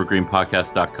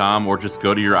 Evergreenpodcast.com, or just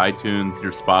go to your iTunes,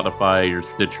 your Spotify, your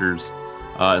Stitchers,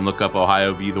 and look up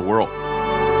Ohio v. the World.